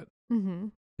smokiness to it. Hmm.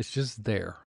 It's just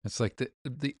there. It's like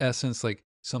the essence, like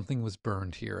something was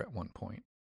burned here at one point.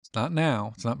 It's not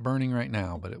now. It's not burning right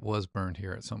now, but it was burned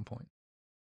here at some point.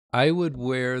 I would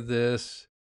wear this.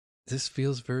 This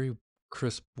feels very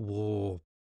crisp wool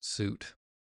suit.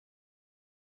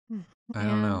 I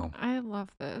don't Man, know. I love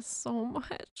this so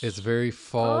It's much. very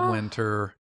fall Oh,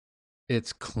 winter.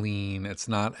 It's clean. It's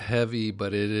not heavy,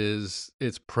 but it's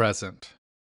present.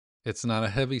 It's not a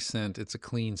heavy scent. It's a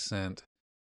clean scent,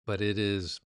 but it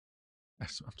is. I'm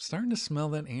starting to smell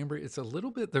that amber. It's a little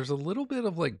bit. There's a little bit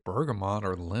of like bergamot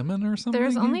or lemon or there's something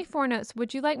here. only 4 notes.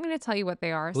 Would you like me to tell you what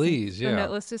they are since Please, the yeah.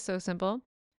 note list is so simple?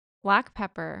 Black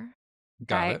pepper,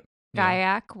 Got guy, it. Yeah.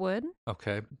 gaiac wood,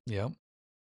 Okay. Yep.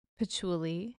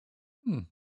 patchouli, Hmm.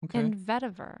 Okay. and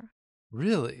vetiver.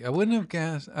 Really? I wouldn't have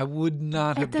guessed. I would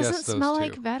not It have doesn't guessed those smell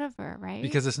like two vetiver, right?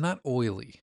 because it's not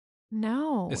oily.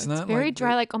 No, It's it's not very like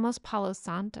dry, like almost Palo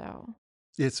Santo.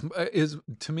 it's is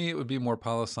to me it would be more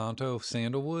Palo Santo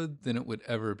sandalwood than it would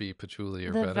ever be patchouli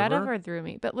or The vetiver. vetiver threw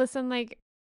me. But listen, like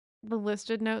the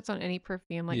listed notes on any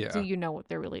perfume, like, do Yeah. you know what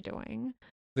they're really doing?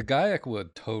 The Gaiac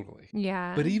wood totally. But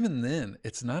Yeah. even then,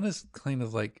 it's not as kind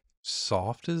of like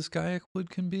soft as Gaiac wood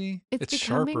can be. It's It's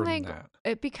becoming sharper than like that.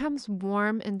 it becomes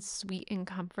warm and sweet and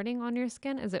comforting on your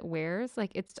skin as it wears.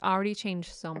 Like it's already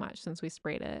changed so much since we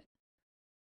sprayed it.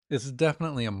 It's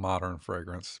definitely a modern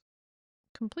fragrance.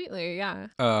 Completely, yeah.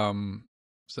 Um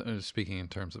so speaking in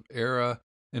terms of era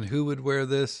and who would wear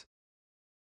this,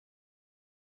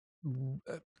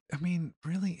 I mean,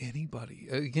 really anybody.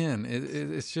 Again,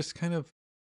 it's just kind of,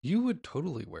 you would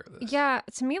totally wear this. Yeah,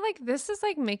 to me, like this is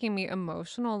like making me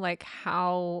emotional, like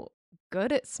how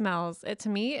good it smells. To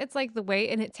me, it's like the way,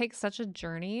 and it takes such a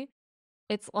journey.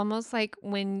 It's almost like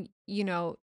when,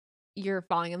 you're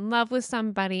falling in love with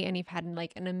somebody and you've had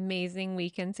like an amazing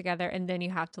weekend together, and then you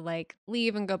have to like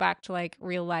leave and go back to like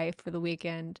real life for the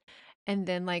weekend. And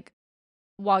then like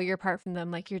while you're apart from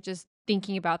them, like you're just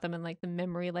thinking about them and like the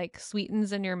memory like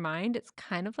sweetens in your mind. It's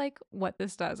kind of like what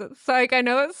this does. It's like, I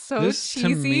know it's so This to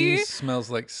me cheesy. smells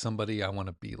like somebody I want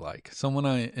to be like, someone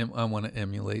I want to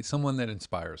emulate, someone that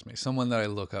inspires me, someone that I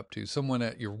look up to, someone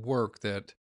at your work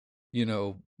that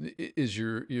is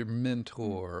your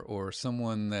mentor, or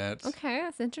someone that Okay,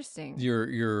 that's interesting.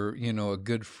 you're a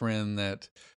good friend, that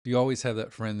you always have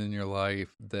that friend in your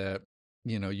life that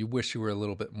you wish you were a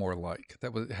little bit more like,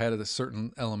 that had a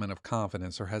certain element of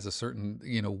confidence, or has a certain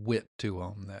wit to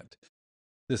them. That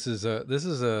this is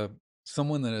a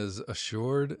someone that is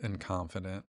assured and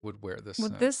confident would wear this Well,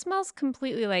 scent. this smells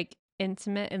completely like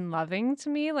intimate and loving to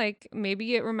me. Like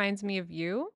maybe it reminds me of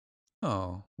you.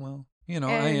 Oh, well, I And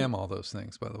am all those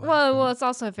things, by the way. well, it's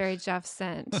also a very Jeff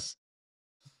scent.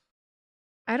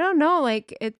 I don't know,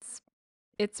 like it's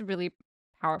really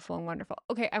powerful and wonderful.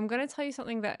 Okay, I'm gonna tell you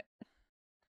something that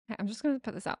I'm just gonna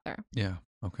put this out there. Yeah.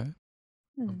 Okay.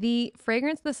 The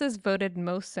fragrance this is voted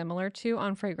most similar to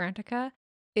on Fragrantica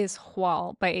is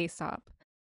Hual by Aesop.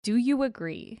 Do you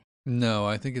agree? No,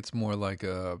 I think it's more like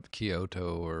a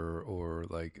Kyoto, or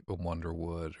like a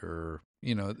Wonderwood, or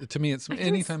to me it's I can s-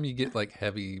 anytime you get like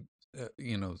heavy,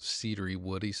 cedary,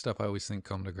 woody stuff, I always think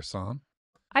Comme de Garçon,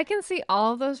 I can see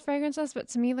all of those fragrances, but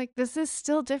to me, like this is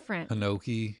still different.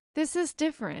 Hinoki. This is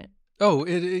different. Oh,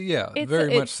 yeah,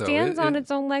 very It much so. stands on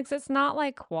its own legs. It's not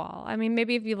like Hual. I mean,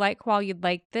 maybe if you like Hual, you'd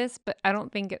like this, but I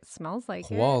don't think it smells like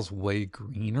it. Hual's way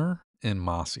greener and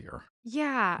mossier.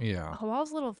 Yeah, Yeah, Hual's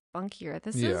a little funkier.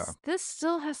 yeah. This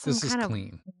still has some This is kind of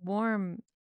clean. warm,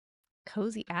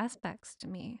 cozy aspects to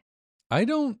me. I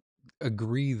don't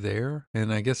agree there,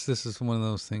 and I guess this is one of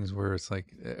those things where it's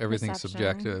like everything's Perception.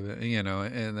 subjective,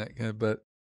 and that kind of, but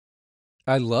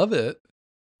I love it.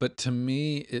 But to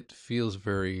me, it feels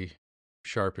very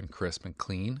sharp and crisp and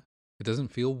clean. It doesn't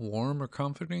feel warm or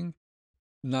comforting.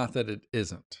 Not that it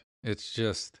isn't. It's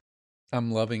just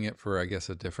I'm loving it for, I guess,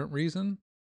 a different reason,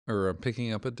 or I'm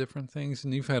picking up at different things.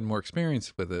 And you've had more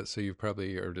experience with it, so you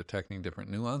probably are detecting different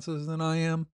nuances than I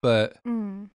am. But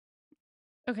Mm.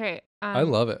 Okay, I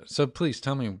love it. So please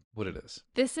tell me what it is.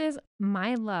 this is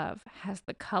My Love Has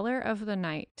the Color of the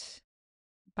Night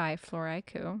by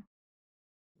Floricu.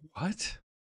 What?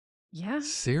 Yeah.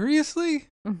 Seriously?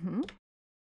 Mm-hmm.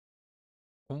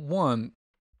 One,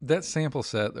 that sample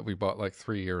set that we bought like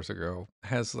 3 years ago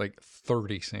has like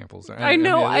 30 samples. I I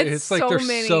know, mean, it's it's like so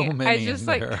there's so many. I many just in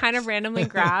like there. kind of randomly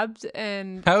grabbed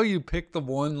and How you pick the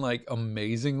one like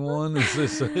amazing one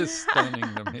is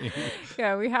stunning to me.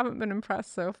 yeah, we haven't been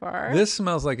impressed so far. This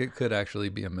smells like it could actually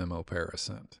be a Memo Paris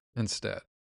scent instead,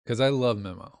 because I love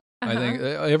Memo. I think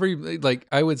every, like,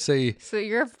 I would say, So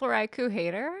you're a Floricu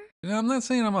hater? I'm not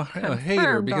saying I'm a hater,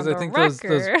 Confirmed because on I the think those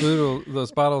record.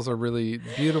 those bottles are really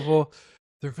beautiful.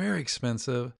 They're very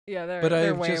expensive, Yeah, but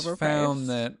they're I've way just found overpriced.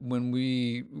 that when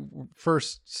we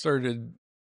first started,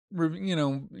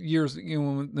 years,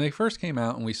 when they first came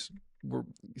out and we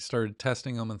started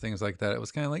testing them and things like that, it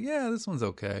was kind of like, yeah, this one's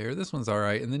okay, or this one's all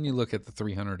right. And then you look at the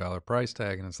 $300 price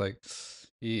tag and it's like,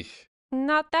 eesh.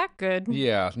 Not that good.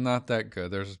 Yeah, not that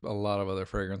good. There's a lot of other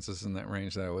fragrances in that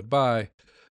range that I would buy.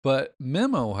 But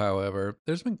Memo, however,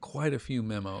 there's been quite a few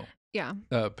Memo Yeah.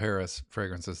 Paris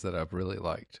fragrances that I've really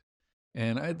liked.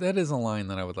 And that is a line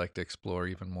that I would like to explore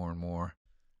even more and more.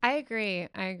 I agree.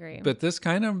 I agree. But this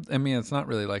kind of, I mean, it's not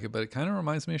really like it, but it kind of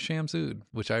reminds me of Shams Oud,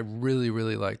 which I really,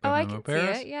 really like by Oh, I Memo can see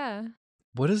Paris. it. Yeah.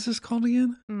 What is this called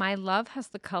again? My Love Has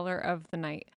the Color of the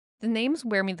Night. The names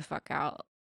wear me the fuck out.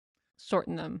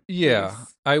 Shorten them, Yeah,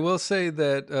 please. I will say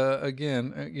that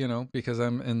again, because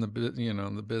I'm in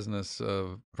in the business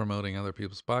of promoting other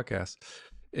people's podcasts,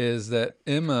 is that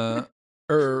Emma,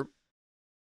 or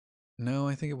no,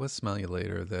 I think it was Smell You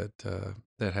Later that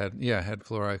had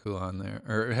Floricu on there,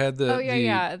 or had Oh the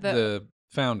yeah, the yeah. the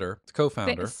founder, the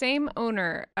co-founder, Same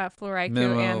owner, Floricu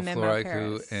Memo, and Memo Floricu,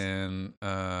 Paris. and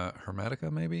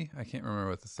Hermetica. Maybe I can't remember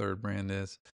what the third brand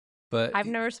is, but I've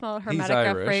never smelled he's Hermetica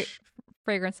Irish.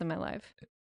 fragrance in my life.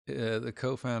 The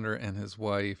co-founder and his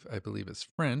wife, I believe, is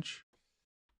French,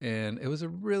 and it was a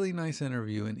really nice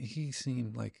interview. And he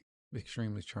seemed like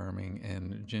extremely charming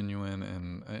and genuine.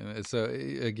 And so,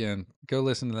 again, go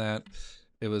listen to that.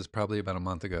 It was probably about a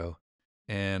month ago,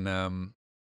 and And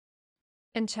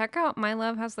check out My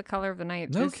Love Has the Color of the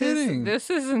Night. no kidding, This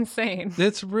is insane.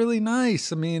 it's really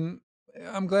nice. I mean,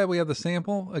 I'm glad we have the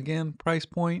sample. Again, price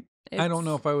point. I don't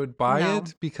know if I would buy no,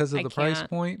 it because of I the price can't.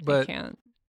 point, I but can't.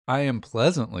 I am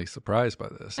pleasantly surprised by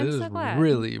this. It I'm is so glad.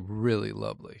 really, really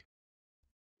lovely.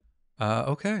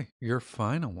 Okay, your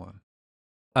final one.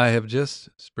 I have just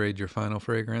sprayed your final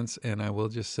fragrance, and I will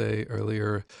just say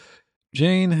earlier,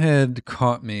 Jane had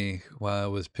caught me while I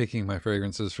was picking my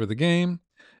fragrances for the game,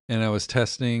 and I was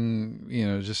testing,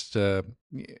 just to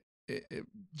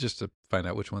find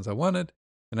out which ones I wanted.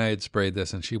 And I had sprayed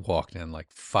this, and she walked in like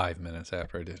 5 minutes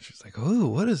after I did. She's like, "Oh,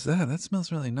 what is that? That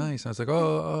smells really nice." And I was like,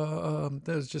 "Oh,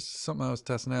 that was just something I was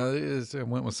testing out. I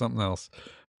went with something else."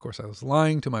 Of course, I was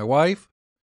lying to my wife,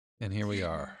 and here we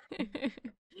are.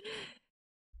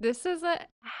 This is a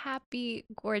happy,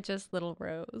 gorgeous little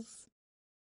rose.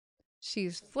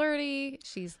 She's flirty,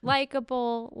 she's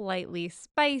likable, lightly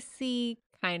spicy,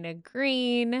 kind of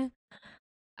green.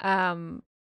 Um,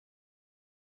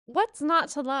 what's not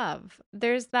to love?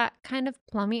 There's that kind of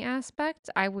plummy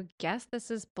aspect. I would guess this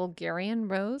is Bulgarian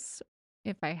rose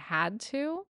if I had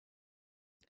to.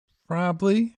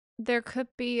 Probably. There could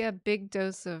be a big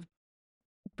dose of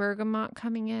bergamot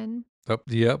coming in. Oh,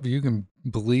 yep, you can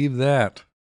believe that.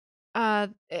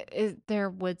 Is there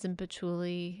woods and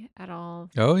patchouli at all?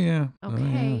 Oh yeah. Oh Okay,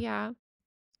 yeah. yeah.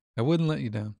 I wouldn't let you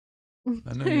down.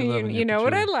 I know you're loving your You know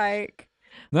what I patchouli. like.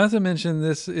 Not to mention,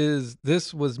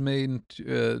 this was made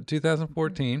in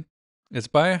 2014. It's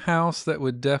by a house that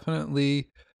would definitely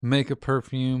make a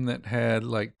perfume that had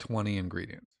like 20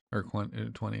 ingredients or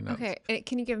 20 notes. Okay,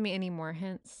 can you give me any more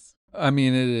hints? I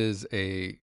mean, it is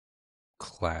a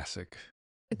classic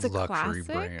It's a luxury classic?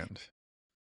 brand.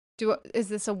 Is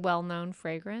this a well-known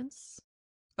fragrance?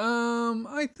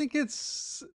 I think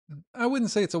I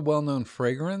wouldn't say it's a well-known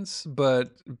fragrance,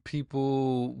 but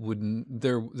people wouldn't,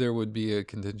 there would be a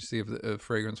contingency of the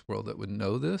fragrance world that would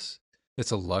know this.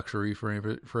 It's a luxury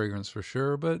fragrance for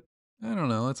sure, but I don't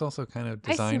know. It's also kind of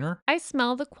designer. I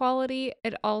smell the quality.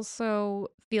 It also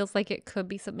feels like it could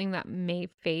be something that may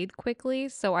fade quickly,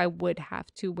 so I would have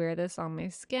to wear this on my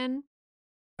skin.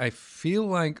 I feel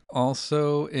like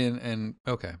also and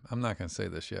okay, I'm not going to say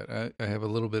this yet. I have a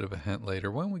little bit of a hint later.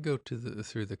 Why don't we go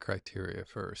through the criteria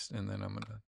first, and then I'm going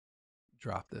to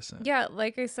drop this in. Yeah,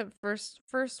 like I said, first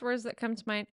words that come to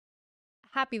mind,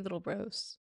 happy little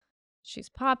rose. She's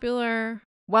popular,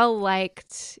 well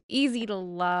liked, easy to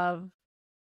love.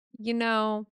 You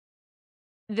know,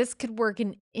 this could work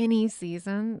in any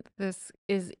season. This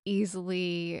is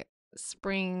easily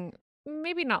spring,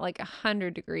 maybe not like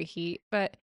 100-degree heat,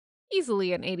 but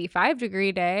easily an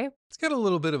 85-degree day. It's got a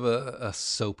little bit of a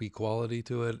soapy quality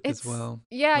to it as well.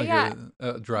 Yeah, like yeah.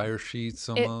 a dryer sheets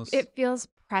It almost. it feels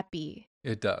preppy.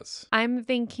 It does. I'm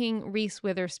thinking Reese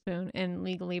Witherspoon in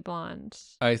Legally Blonde.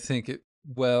 I think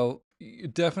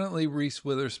definitely Reese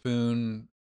Witherspoon,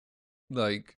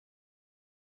 like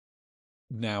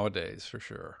nowadays for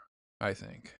sure, I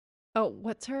think. Oh,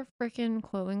 what's her freaking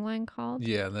clothing line called?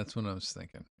 Yeah, that's what I was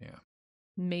thinking. Yeah.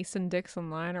 Mason Dixon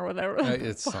line or whatever.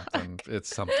 It's something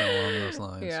along those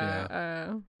lines.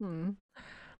 Yeah.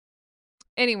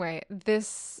 Anyway,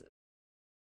 it's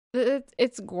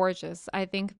gorgeous. I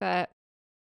think that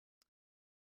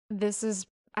this is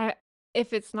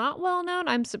if it's not well known,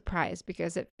 I'm surprised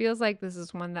because it feels like this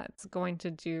is one that's going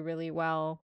to do really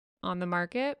well on the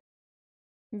market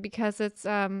because it's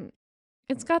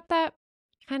got that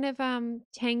kind of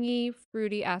tangy,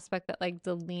 fruity aspect that like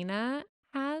Delina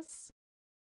has,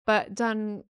 but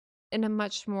done in a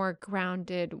much more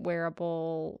grounded,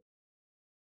 wearable,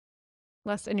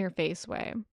 less in your face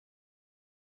way.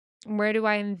 Where do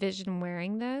I envision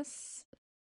wearing this?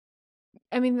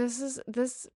 I mean,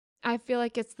 this I feel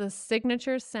like it's the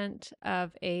signature scent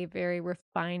of a very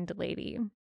refined lady.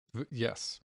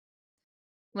 Yes.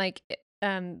 Like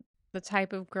the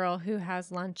type of girl who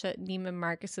has lunch at Neiman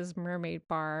Marcus's Mermaid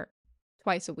Bar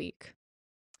twice a week.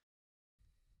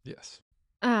 Yes.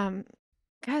 God,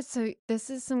 so this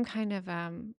is some kind of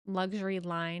luxury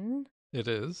line, It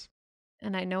is.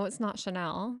 and I know it's not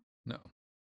Chanel, No.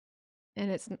 and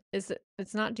it's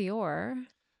not Dior.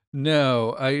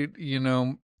 No,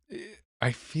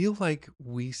 I feel like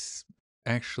we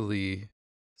actually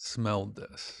smelled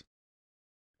this.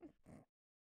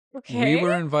 Okay. We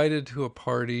were invited to a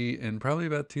party in probably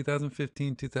about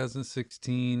 2015,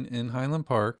 2016 in Highland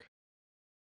Park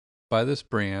by this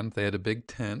brand. They had a big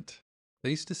tent. They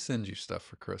used to send you stuff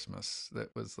for Christmas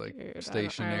that was like Dude,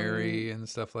 stationery and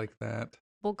stuff like that.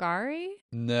 Bulgari?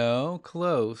 No,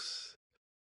 close.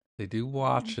 They do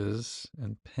watches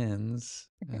and pens.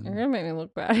 You're And gonna make me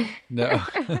look bad. no.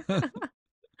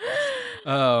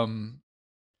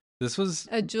 This was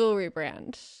A jewelry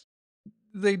brand.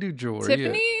 they do jewelry.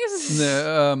 Tiffany's?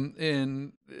 No,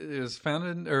 and it was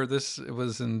founded, or this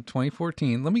was in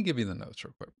 2014. Let me give you the notes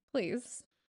real quick. Please.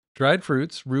 dried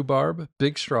fruits, rhubarb,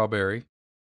 big strawberry.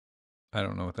 I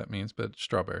don't know what that means, but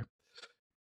strawberry.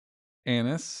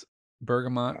 Anise,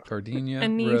 bergamot, gardenia,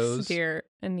 Anise, rose, dear.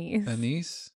 Anise.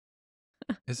 anise.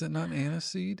 Is it not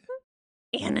aniseed?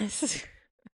 Anise.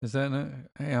 Is that not?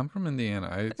 Hey, I'm from Indiana.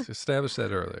 I established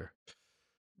that earlier.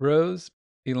 Rose,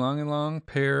 ylang ylang,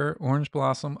 pear, orange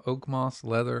blossom, oak moss,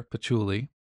 leather, patchouli.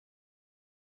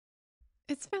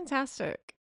 It's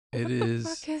fantastic. It What is. the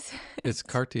fuck is it? It's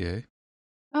Cartier.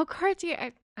 Oh,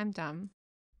 Cartier. I'm dumb.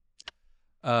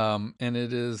 And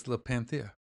it is La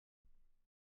Panthea.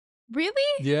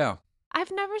 Really? Yeah.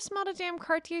 I've never smelled a damn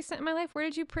Cartier scent in my life. Where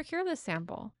did you procure this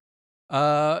sample?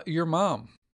 Your mom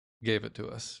gave it to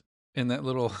us in that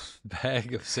little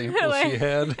bag of samples she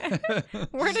had.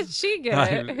 Where did she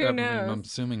get it? Who knows? I'm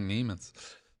assuming Neiman's.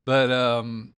 But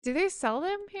do they sell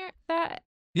them here?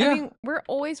 yeah. I mean, we're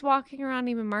always walking around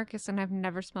Neiman Marcus, and I've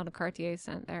never smelled a Cartier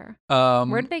scent there.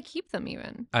 Where do they keep them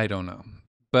even? I don't know,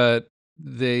 but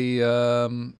they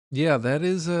yeah, that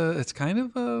is it's kind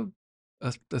of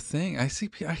a thing. I see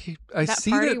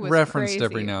that referenced crazy.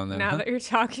 every now and then. Now that you're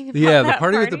talking about the that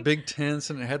party with the big tents,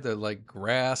 and it had the like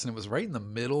grass, and it was right in the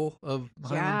middle of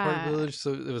Highland Park Village,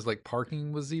 so it was like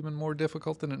parking was even more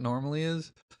difficult than it normally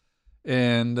is.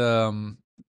 And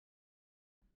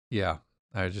yeah,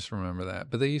 I just remember that.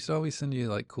 But they used to always send you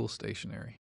like cool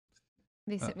stationery.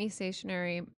 They sent me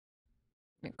stationery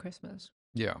at Christmas.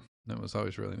 Yeah, that was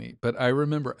always really neat. But I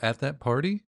remember at that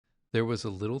party, there was a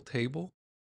little table,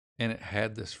 and it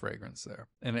had this fragrance there,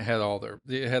 and it had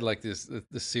it had like the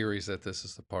series that this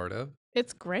is the part of.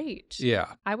 It's great.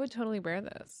 Yeah, I would totally wear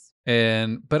this.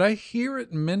 But I hear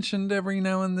it mentioned every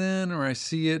now and then, or I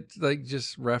see it like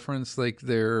just referenced like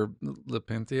their Le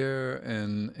Panthea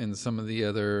and some of the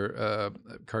other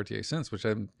Cartier scents, which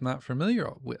I'm not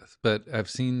familiar with, but I've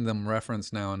seen them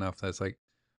referenced now enough that's like,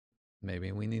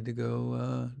 maybe we need to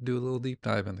go do a little deep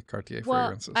dive into Cartier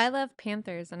fragrances. I love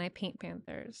panthers, and I paint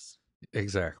panthers.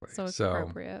 Exactly. So it's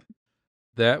appropriate.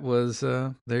 That was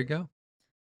there you go.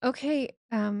 Okay.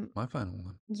 My final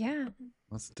one. Yeah.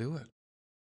 Let's do it.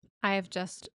 I have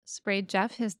just sprayed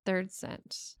Jeff his third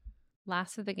scent.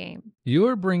 Last of the game. You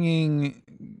are bringing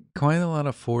quite a lot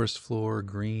of forest floor,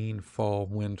 green, fall,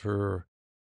 winter,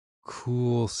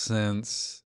 cool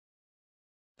scents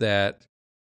that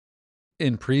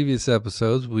in previous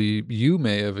episodes you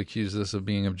may have accused us of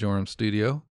being of Joram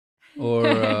Studio. Or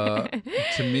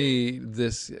to me,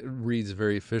 this reads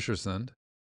very Fishersund.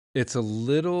 It's a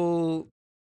little.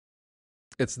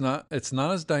 It's not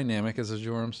as dynamic as a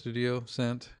Joram Studio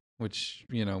scent, which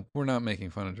we're not making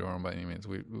fun of Joram by any means.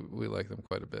 We like them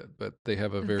quite a bit, but they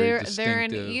have a very distinctive. They're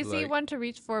an easy one to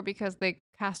reach for because they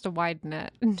cast a wide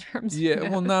net in terms. Yeah,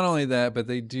 of well, not only that, but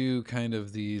they do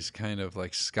these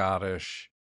like Scottish.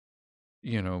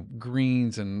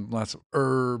 Greens and lots of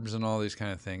herbs and all these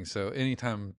kind of things. So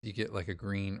anytime you get like a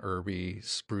green, herby,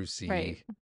 sprucey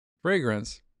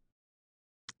fragrance,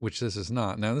 which this is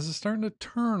not. Now this is starting to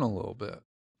turn a little bit.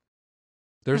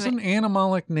 There's an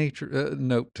animalic nature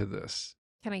note to this.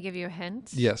 Can I give you a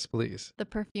hint? Yes, please. The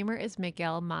perfumer is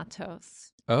Miguel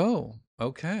Matos. Oh,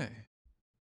 okay.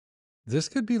 This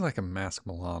could be like a Mask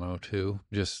Milano too.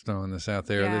 Just throwing this out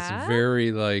there. Yeah? That's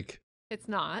very like. It's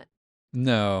not.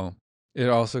 No. It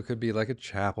also could be like a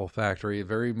Chapel Factory.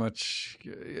 Very much,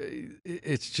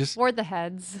 it's just for the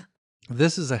heads.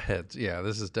 This is a heads. Yeah,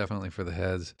 this is definitely for the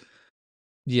heads.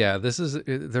 Yeah, this is.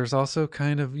 There's also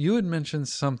kind of. You had mentioned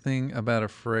something about a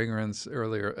fragrance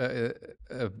earlier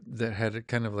that had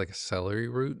kind of like a celery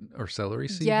root or celery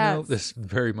seed note. This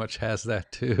very much has that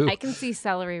too. I can see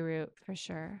celery root for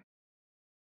sure.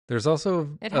 There's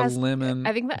also a lemon.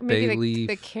 I think that maybe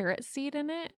the carrot seed in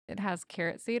it. It has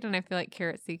carrot seed, and I feel like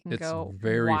carrot seed can go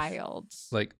very wild,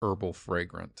 like herbal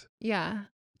fragrant. Yeah.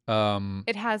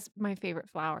 It has my favorite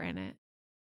flower in it.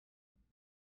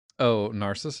 Oh,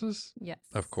 narcissus? Yes,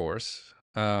 of course.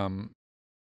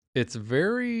 It's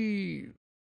very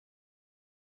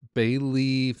bay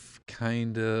leaf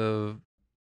kind of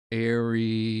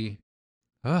airy.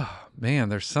 Oh man,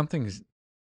 there's something.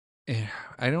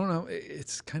 I don't know.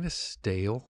 It's kind of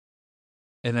stale.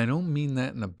 And I don't mean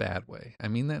that in a bad way. I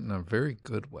mean that in a very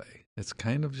good way. It's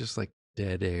kind of just like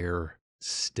dead air,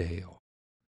 stale.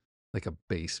 Like a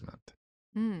basement.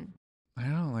 I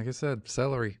don't know. Like I said,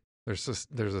 celery. There's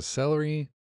a celery.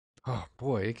 Oh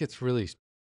boy, it gets really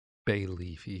bay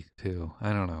leafy too.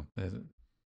 I don't know.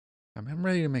 I'm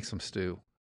ready to make some stew.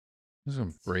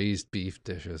 Some braised beef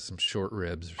dishes, some short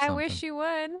ribs or something. I wish you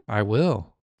would. I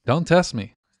will. Don't test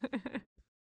me.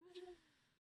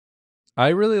 I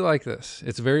really like this.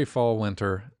 It's very fall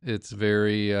winter. It's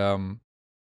very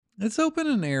it's open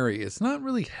and airy. It's not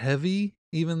really heavy.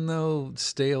 even though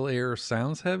stale air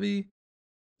sounds heavy,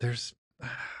 there's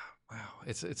wow,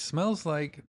 it smells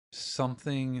like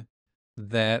something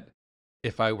that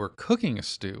if I were cooking a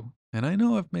stew, and I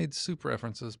know I've made soup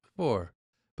references before,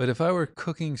 but if I were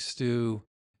cooking stew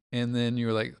and then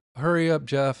you're like, hurry up,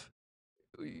 Jeff,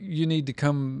 you need to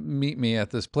come meet me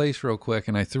at this place real quick.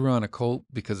 And I threw on a coat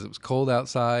because it was cold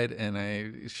outside and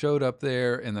I showed up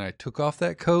there and then I took off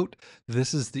that coat.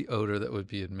 This is the odor that would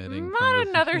be emitting from Not the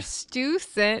another stew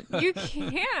scent. You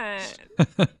can't.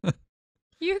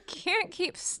 You can't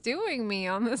keep stewing me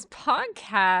on this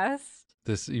podcast.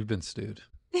 You've been stewed.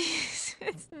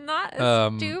 It's not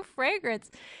a stew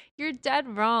fragrance. You're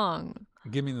dead wrong.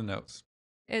 Give me the notes.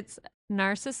 It's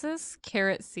narcissus,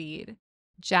 carrot seed,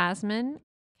 jasmine,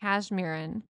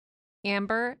 cashmeran,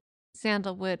 amber,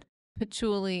 sandalwood,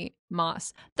 patchouli,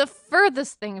 moss. The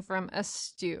furthest thing from a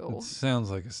stew. It sounds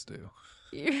like a stew.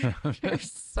 You're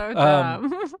so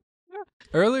dumb.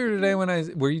 Earlier today,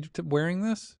 were you wearing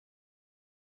this?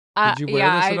 Did you wear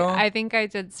this at all? I think I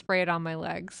did spray it on my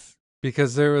legs.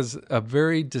 Because there was a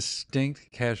very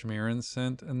distinct cashmeran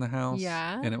scent in the house.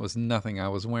 Yeah. And it was nothing I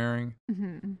was wearing.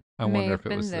 Mm-hmm. I wonder if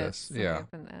it was this. Yeah.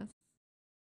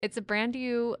 It's a brand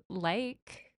you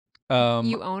like. You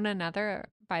You own another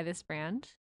by this brand,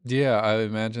 Yeah, I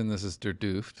imagine this is Der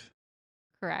Duft.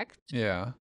 correct?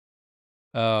 Yeah.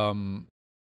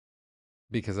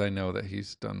 Because I know that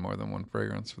he's done more than one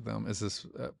fragrance for them. Is this,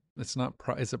 it's not,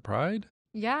 is it Pride?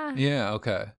 Yeah. Yeah,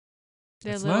 okay.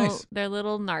 It's little, nice. Their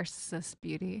little narcissist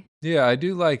beauty. Yeah, I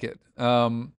do like it.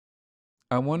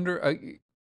 I wonder,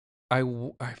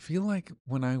 I feel like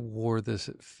when I wore this,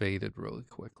 it faded really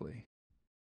quickly,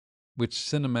 which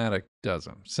Cinematic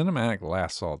doesn't. Cinematic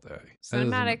lasts all day.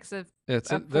 Cinematic's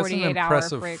That's an 48-hour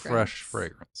impressive, fragrance. fresh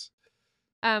fragrance.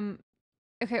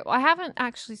 Okay, well, I haven't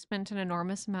actually spent an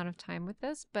enormous amount of time with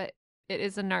this, but it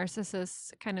is a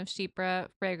narcissus kind of chypre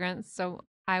fragrance, so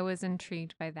I was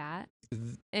intrigued by that.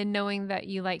 And knowing that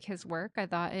you like his work, I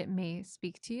thought it may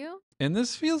speak to you. And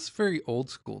this feels very old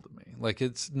school to me. Like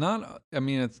it's not, I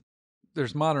mean,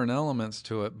 there's modern elements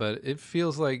to it, but it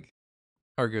feels like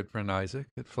our good friend Isaac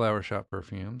at Flower Shop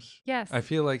Perfumes. Yes. I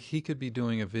feel like he could be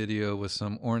doing a video with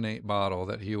some ornate bottle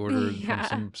that he ordered from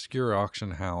some obscure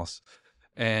auction house.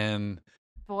 And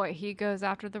boy, he goes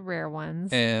after the rare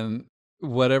ones. And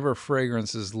whatever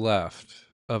fragrance is left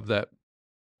of that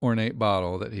ornate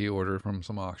bottle that he ordered from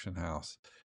some auction house,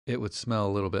 it would smell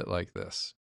a little bit like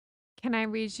this. Can I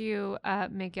read you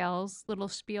Miguel's little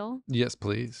spiel? Yes,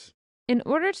 please. In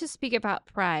order to speak about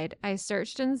pride, I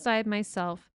searched inside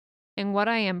myself and what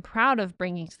I am proud of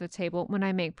bringing to the table when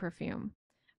I make perfume.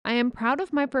 I am proud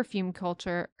of my perfume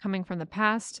culture coming from the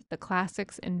past, the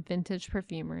classics, and vintage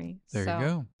perfumery. There you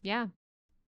go. Yeah.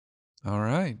 All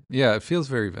right. Yeah, it feels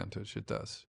very vintage. It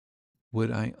does.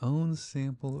 Would I own,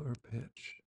 sample, or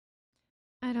pitch?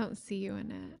 I don't see you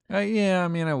in it. Yeah, I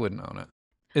mean, I wouldn't own it.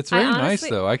 It's very nice,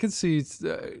 though. I could see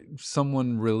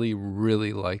someone really,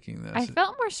 really liking this. I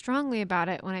felt more strongly about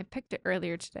it when I picked it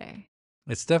earlier today.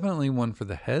 It's definitely one for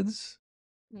the heads.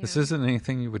 Yeah. This isn't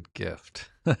anything you would gift.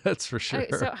 That's for sure.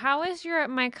 Okay, so how is your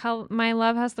my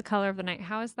love has the color of the night?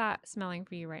 How is that smelling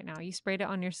for you right now? You sprayed it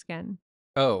on your skin.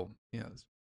 Oh, yes.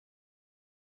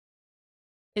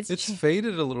 It's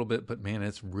faded a little bit, but man,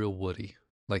 it's real woody.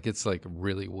 Like it's like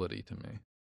really woody to me.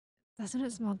 Doesn't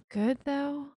it smell good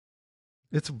though?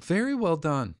 It's very well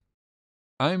done.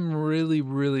 I'm really,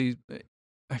 really,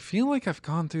 I feel like I've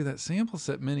gone through that sample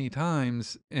set many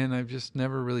times and I've just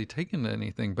never really taken to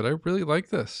anything, but I really like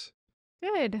this.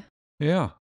 Good. Yeah.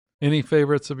 Any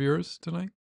favorites of yours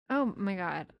tonight? Oh my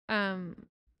God.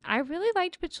 I really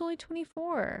liked Patchouli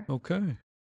 24. Okay.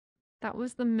 That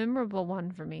was the memorable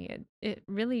one for me. It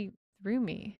really threw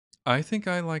me. I think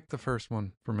I liked the first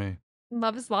one for me.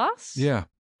 Love is Lost? Yeah.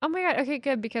 Oh my God. Okay,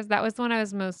 good. Because that was the one I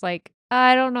was most like,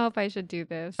 I don't know if I should do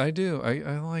this. I do.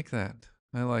 I like that.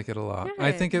 I like it a lot. Good.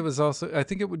 I think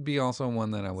it would be also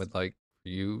one that I would like for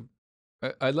you.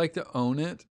 I'd like to own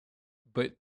it,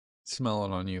 but smell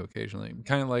it on you occasionally.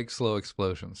 Kind of like Slow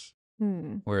Explosions.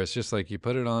 Where it's just like you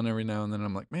put it on every now and then.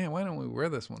 I'm like, man, why don't we wear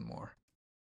this one more?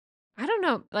 I don't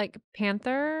know, like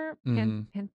Panther,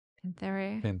 Panther,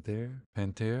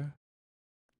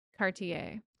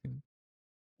 Cartier. It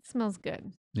smells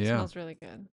good. Yeah, it smells really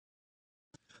good.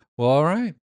 Well, all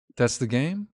right, that's the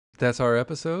game. That's our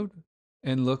episode,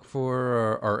 and look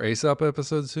for our Aesop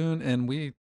episode soon. And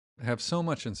we have so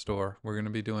much in store. We're going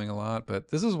to be doing a lot,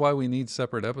 but this is why we need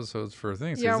separate episodes for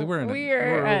things. Yeah, we're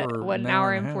at an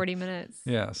hour and 40 minutes.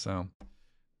 Yeah, so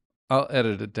I'll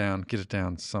edit it down, get it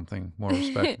down to something more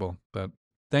respectable. But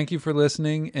Thank you for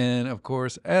listening. And of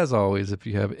course, as always, if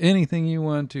you have anything you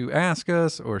want to ask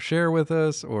us or share with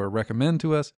us or recommend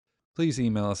to us, please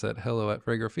email us at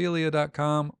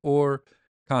hello@fragrophilia.com or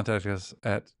contact us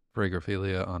at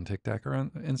fragrophilia on TikTok or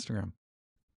on Instagram.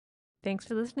 Thanks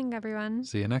for listening, everyone.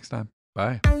 See you next time.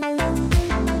 Bye.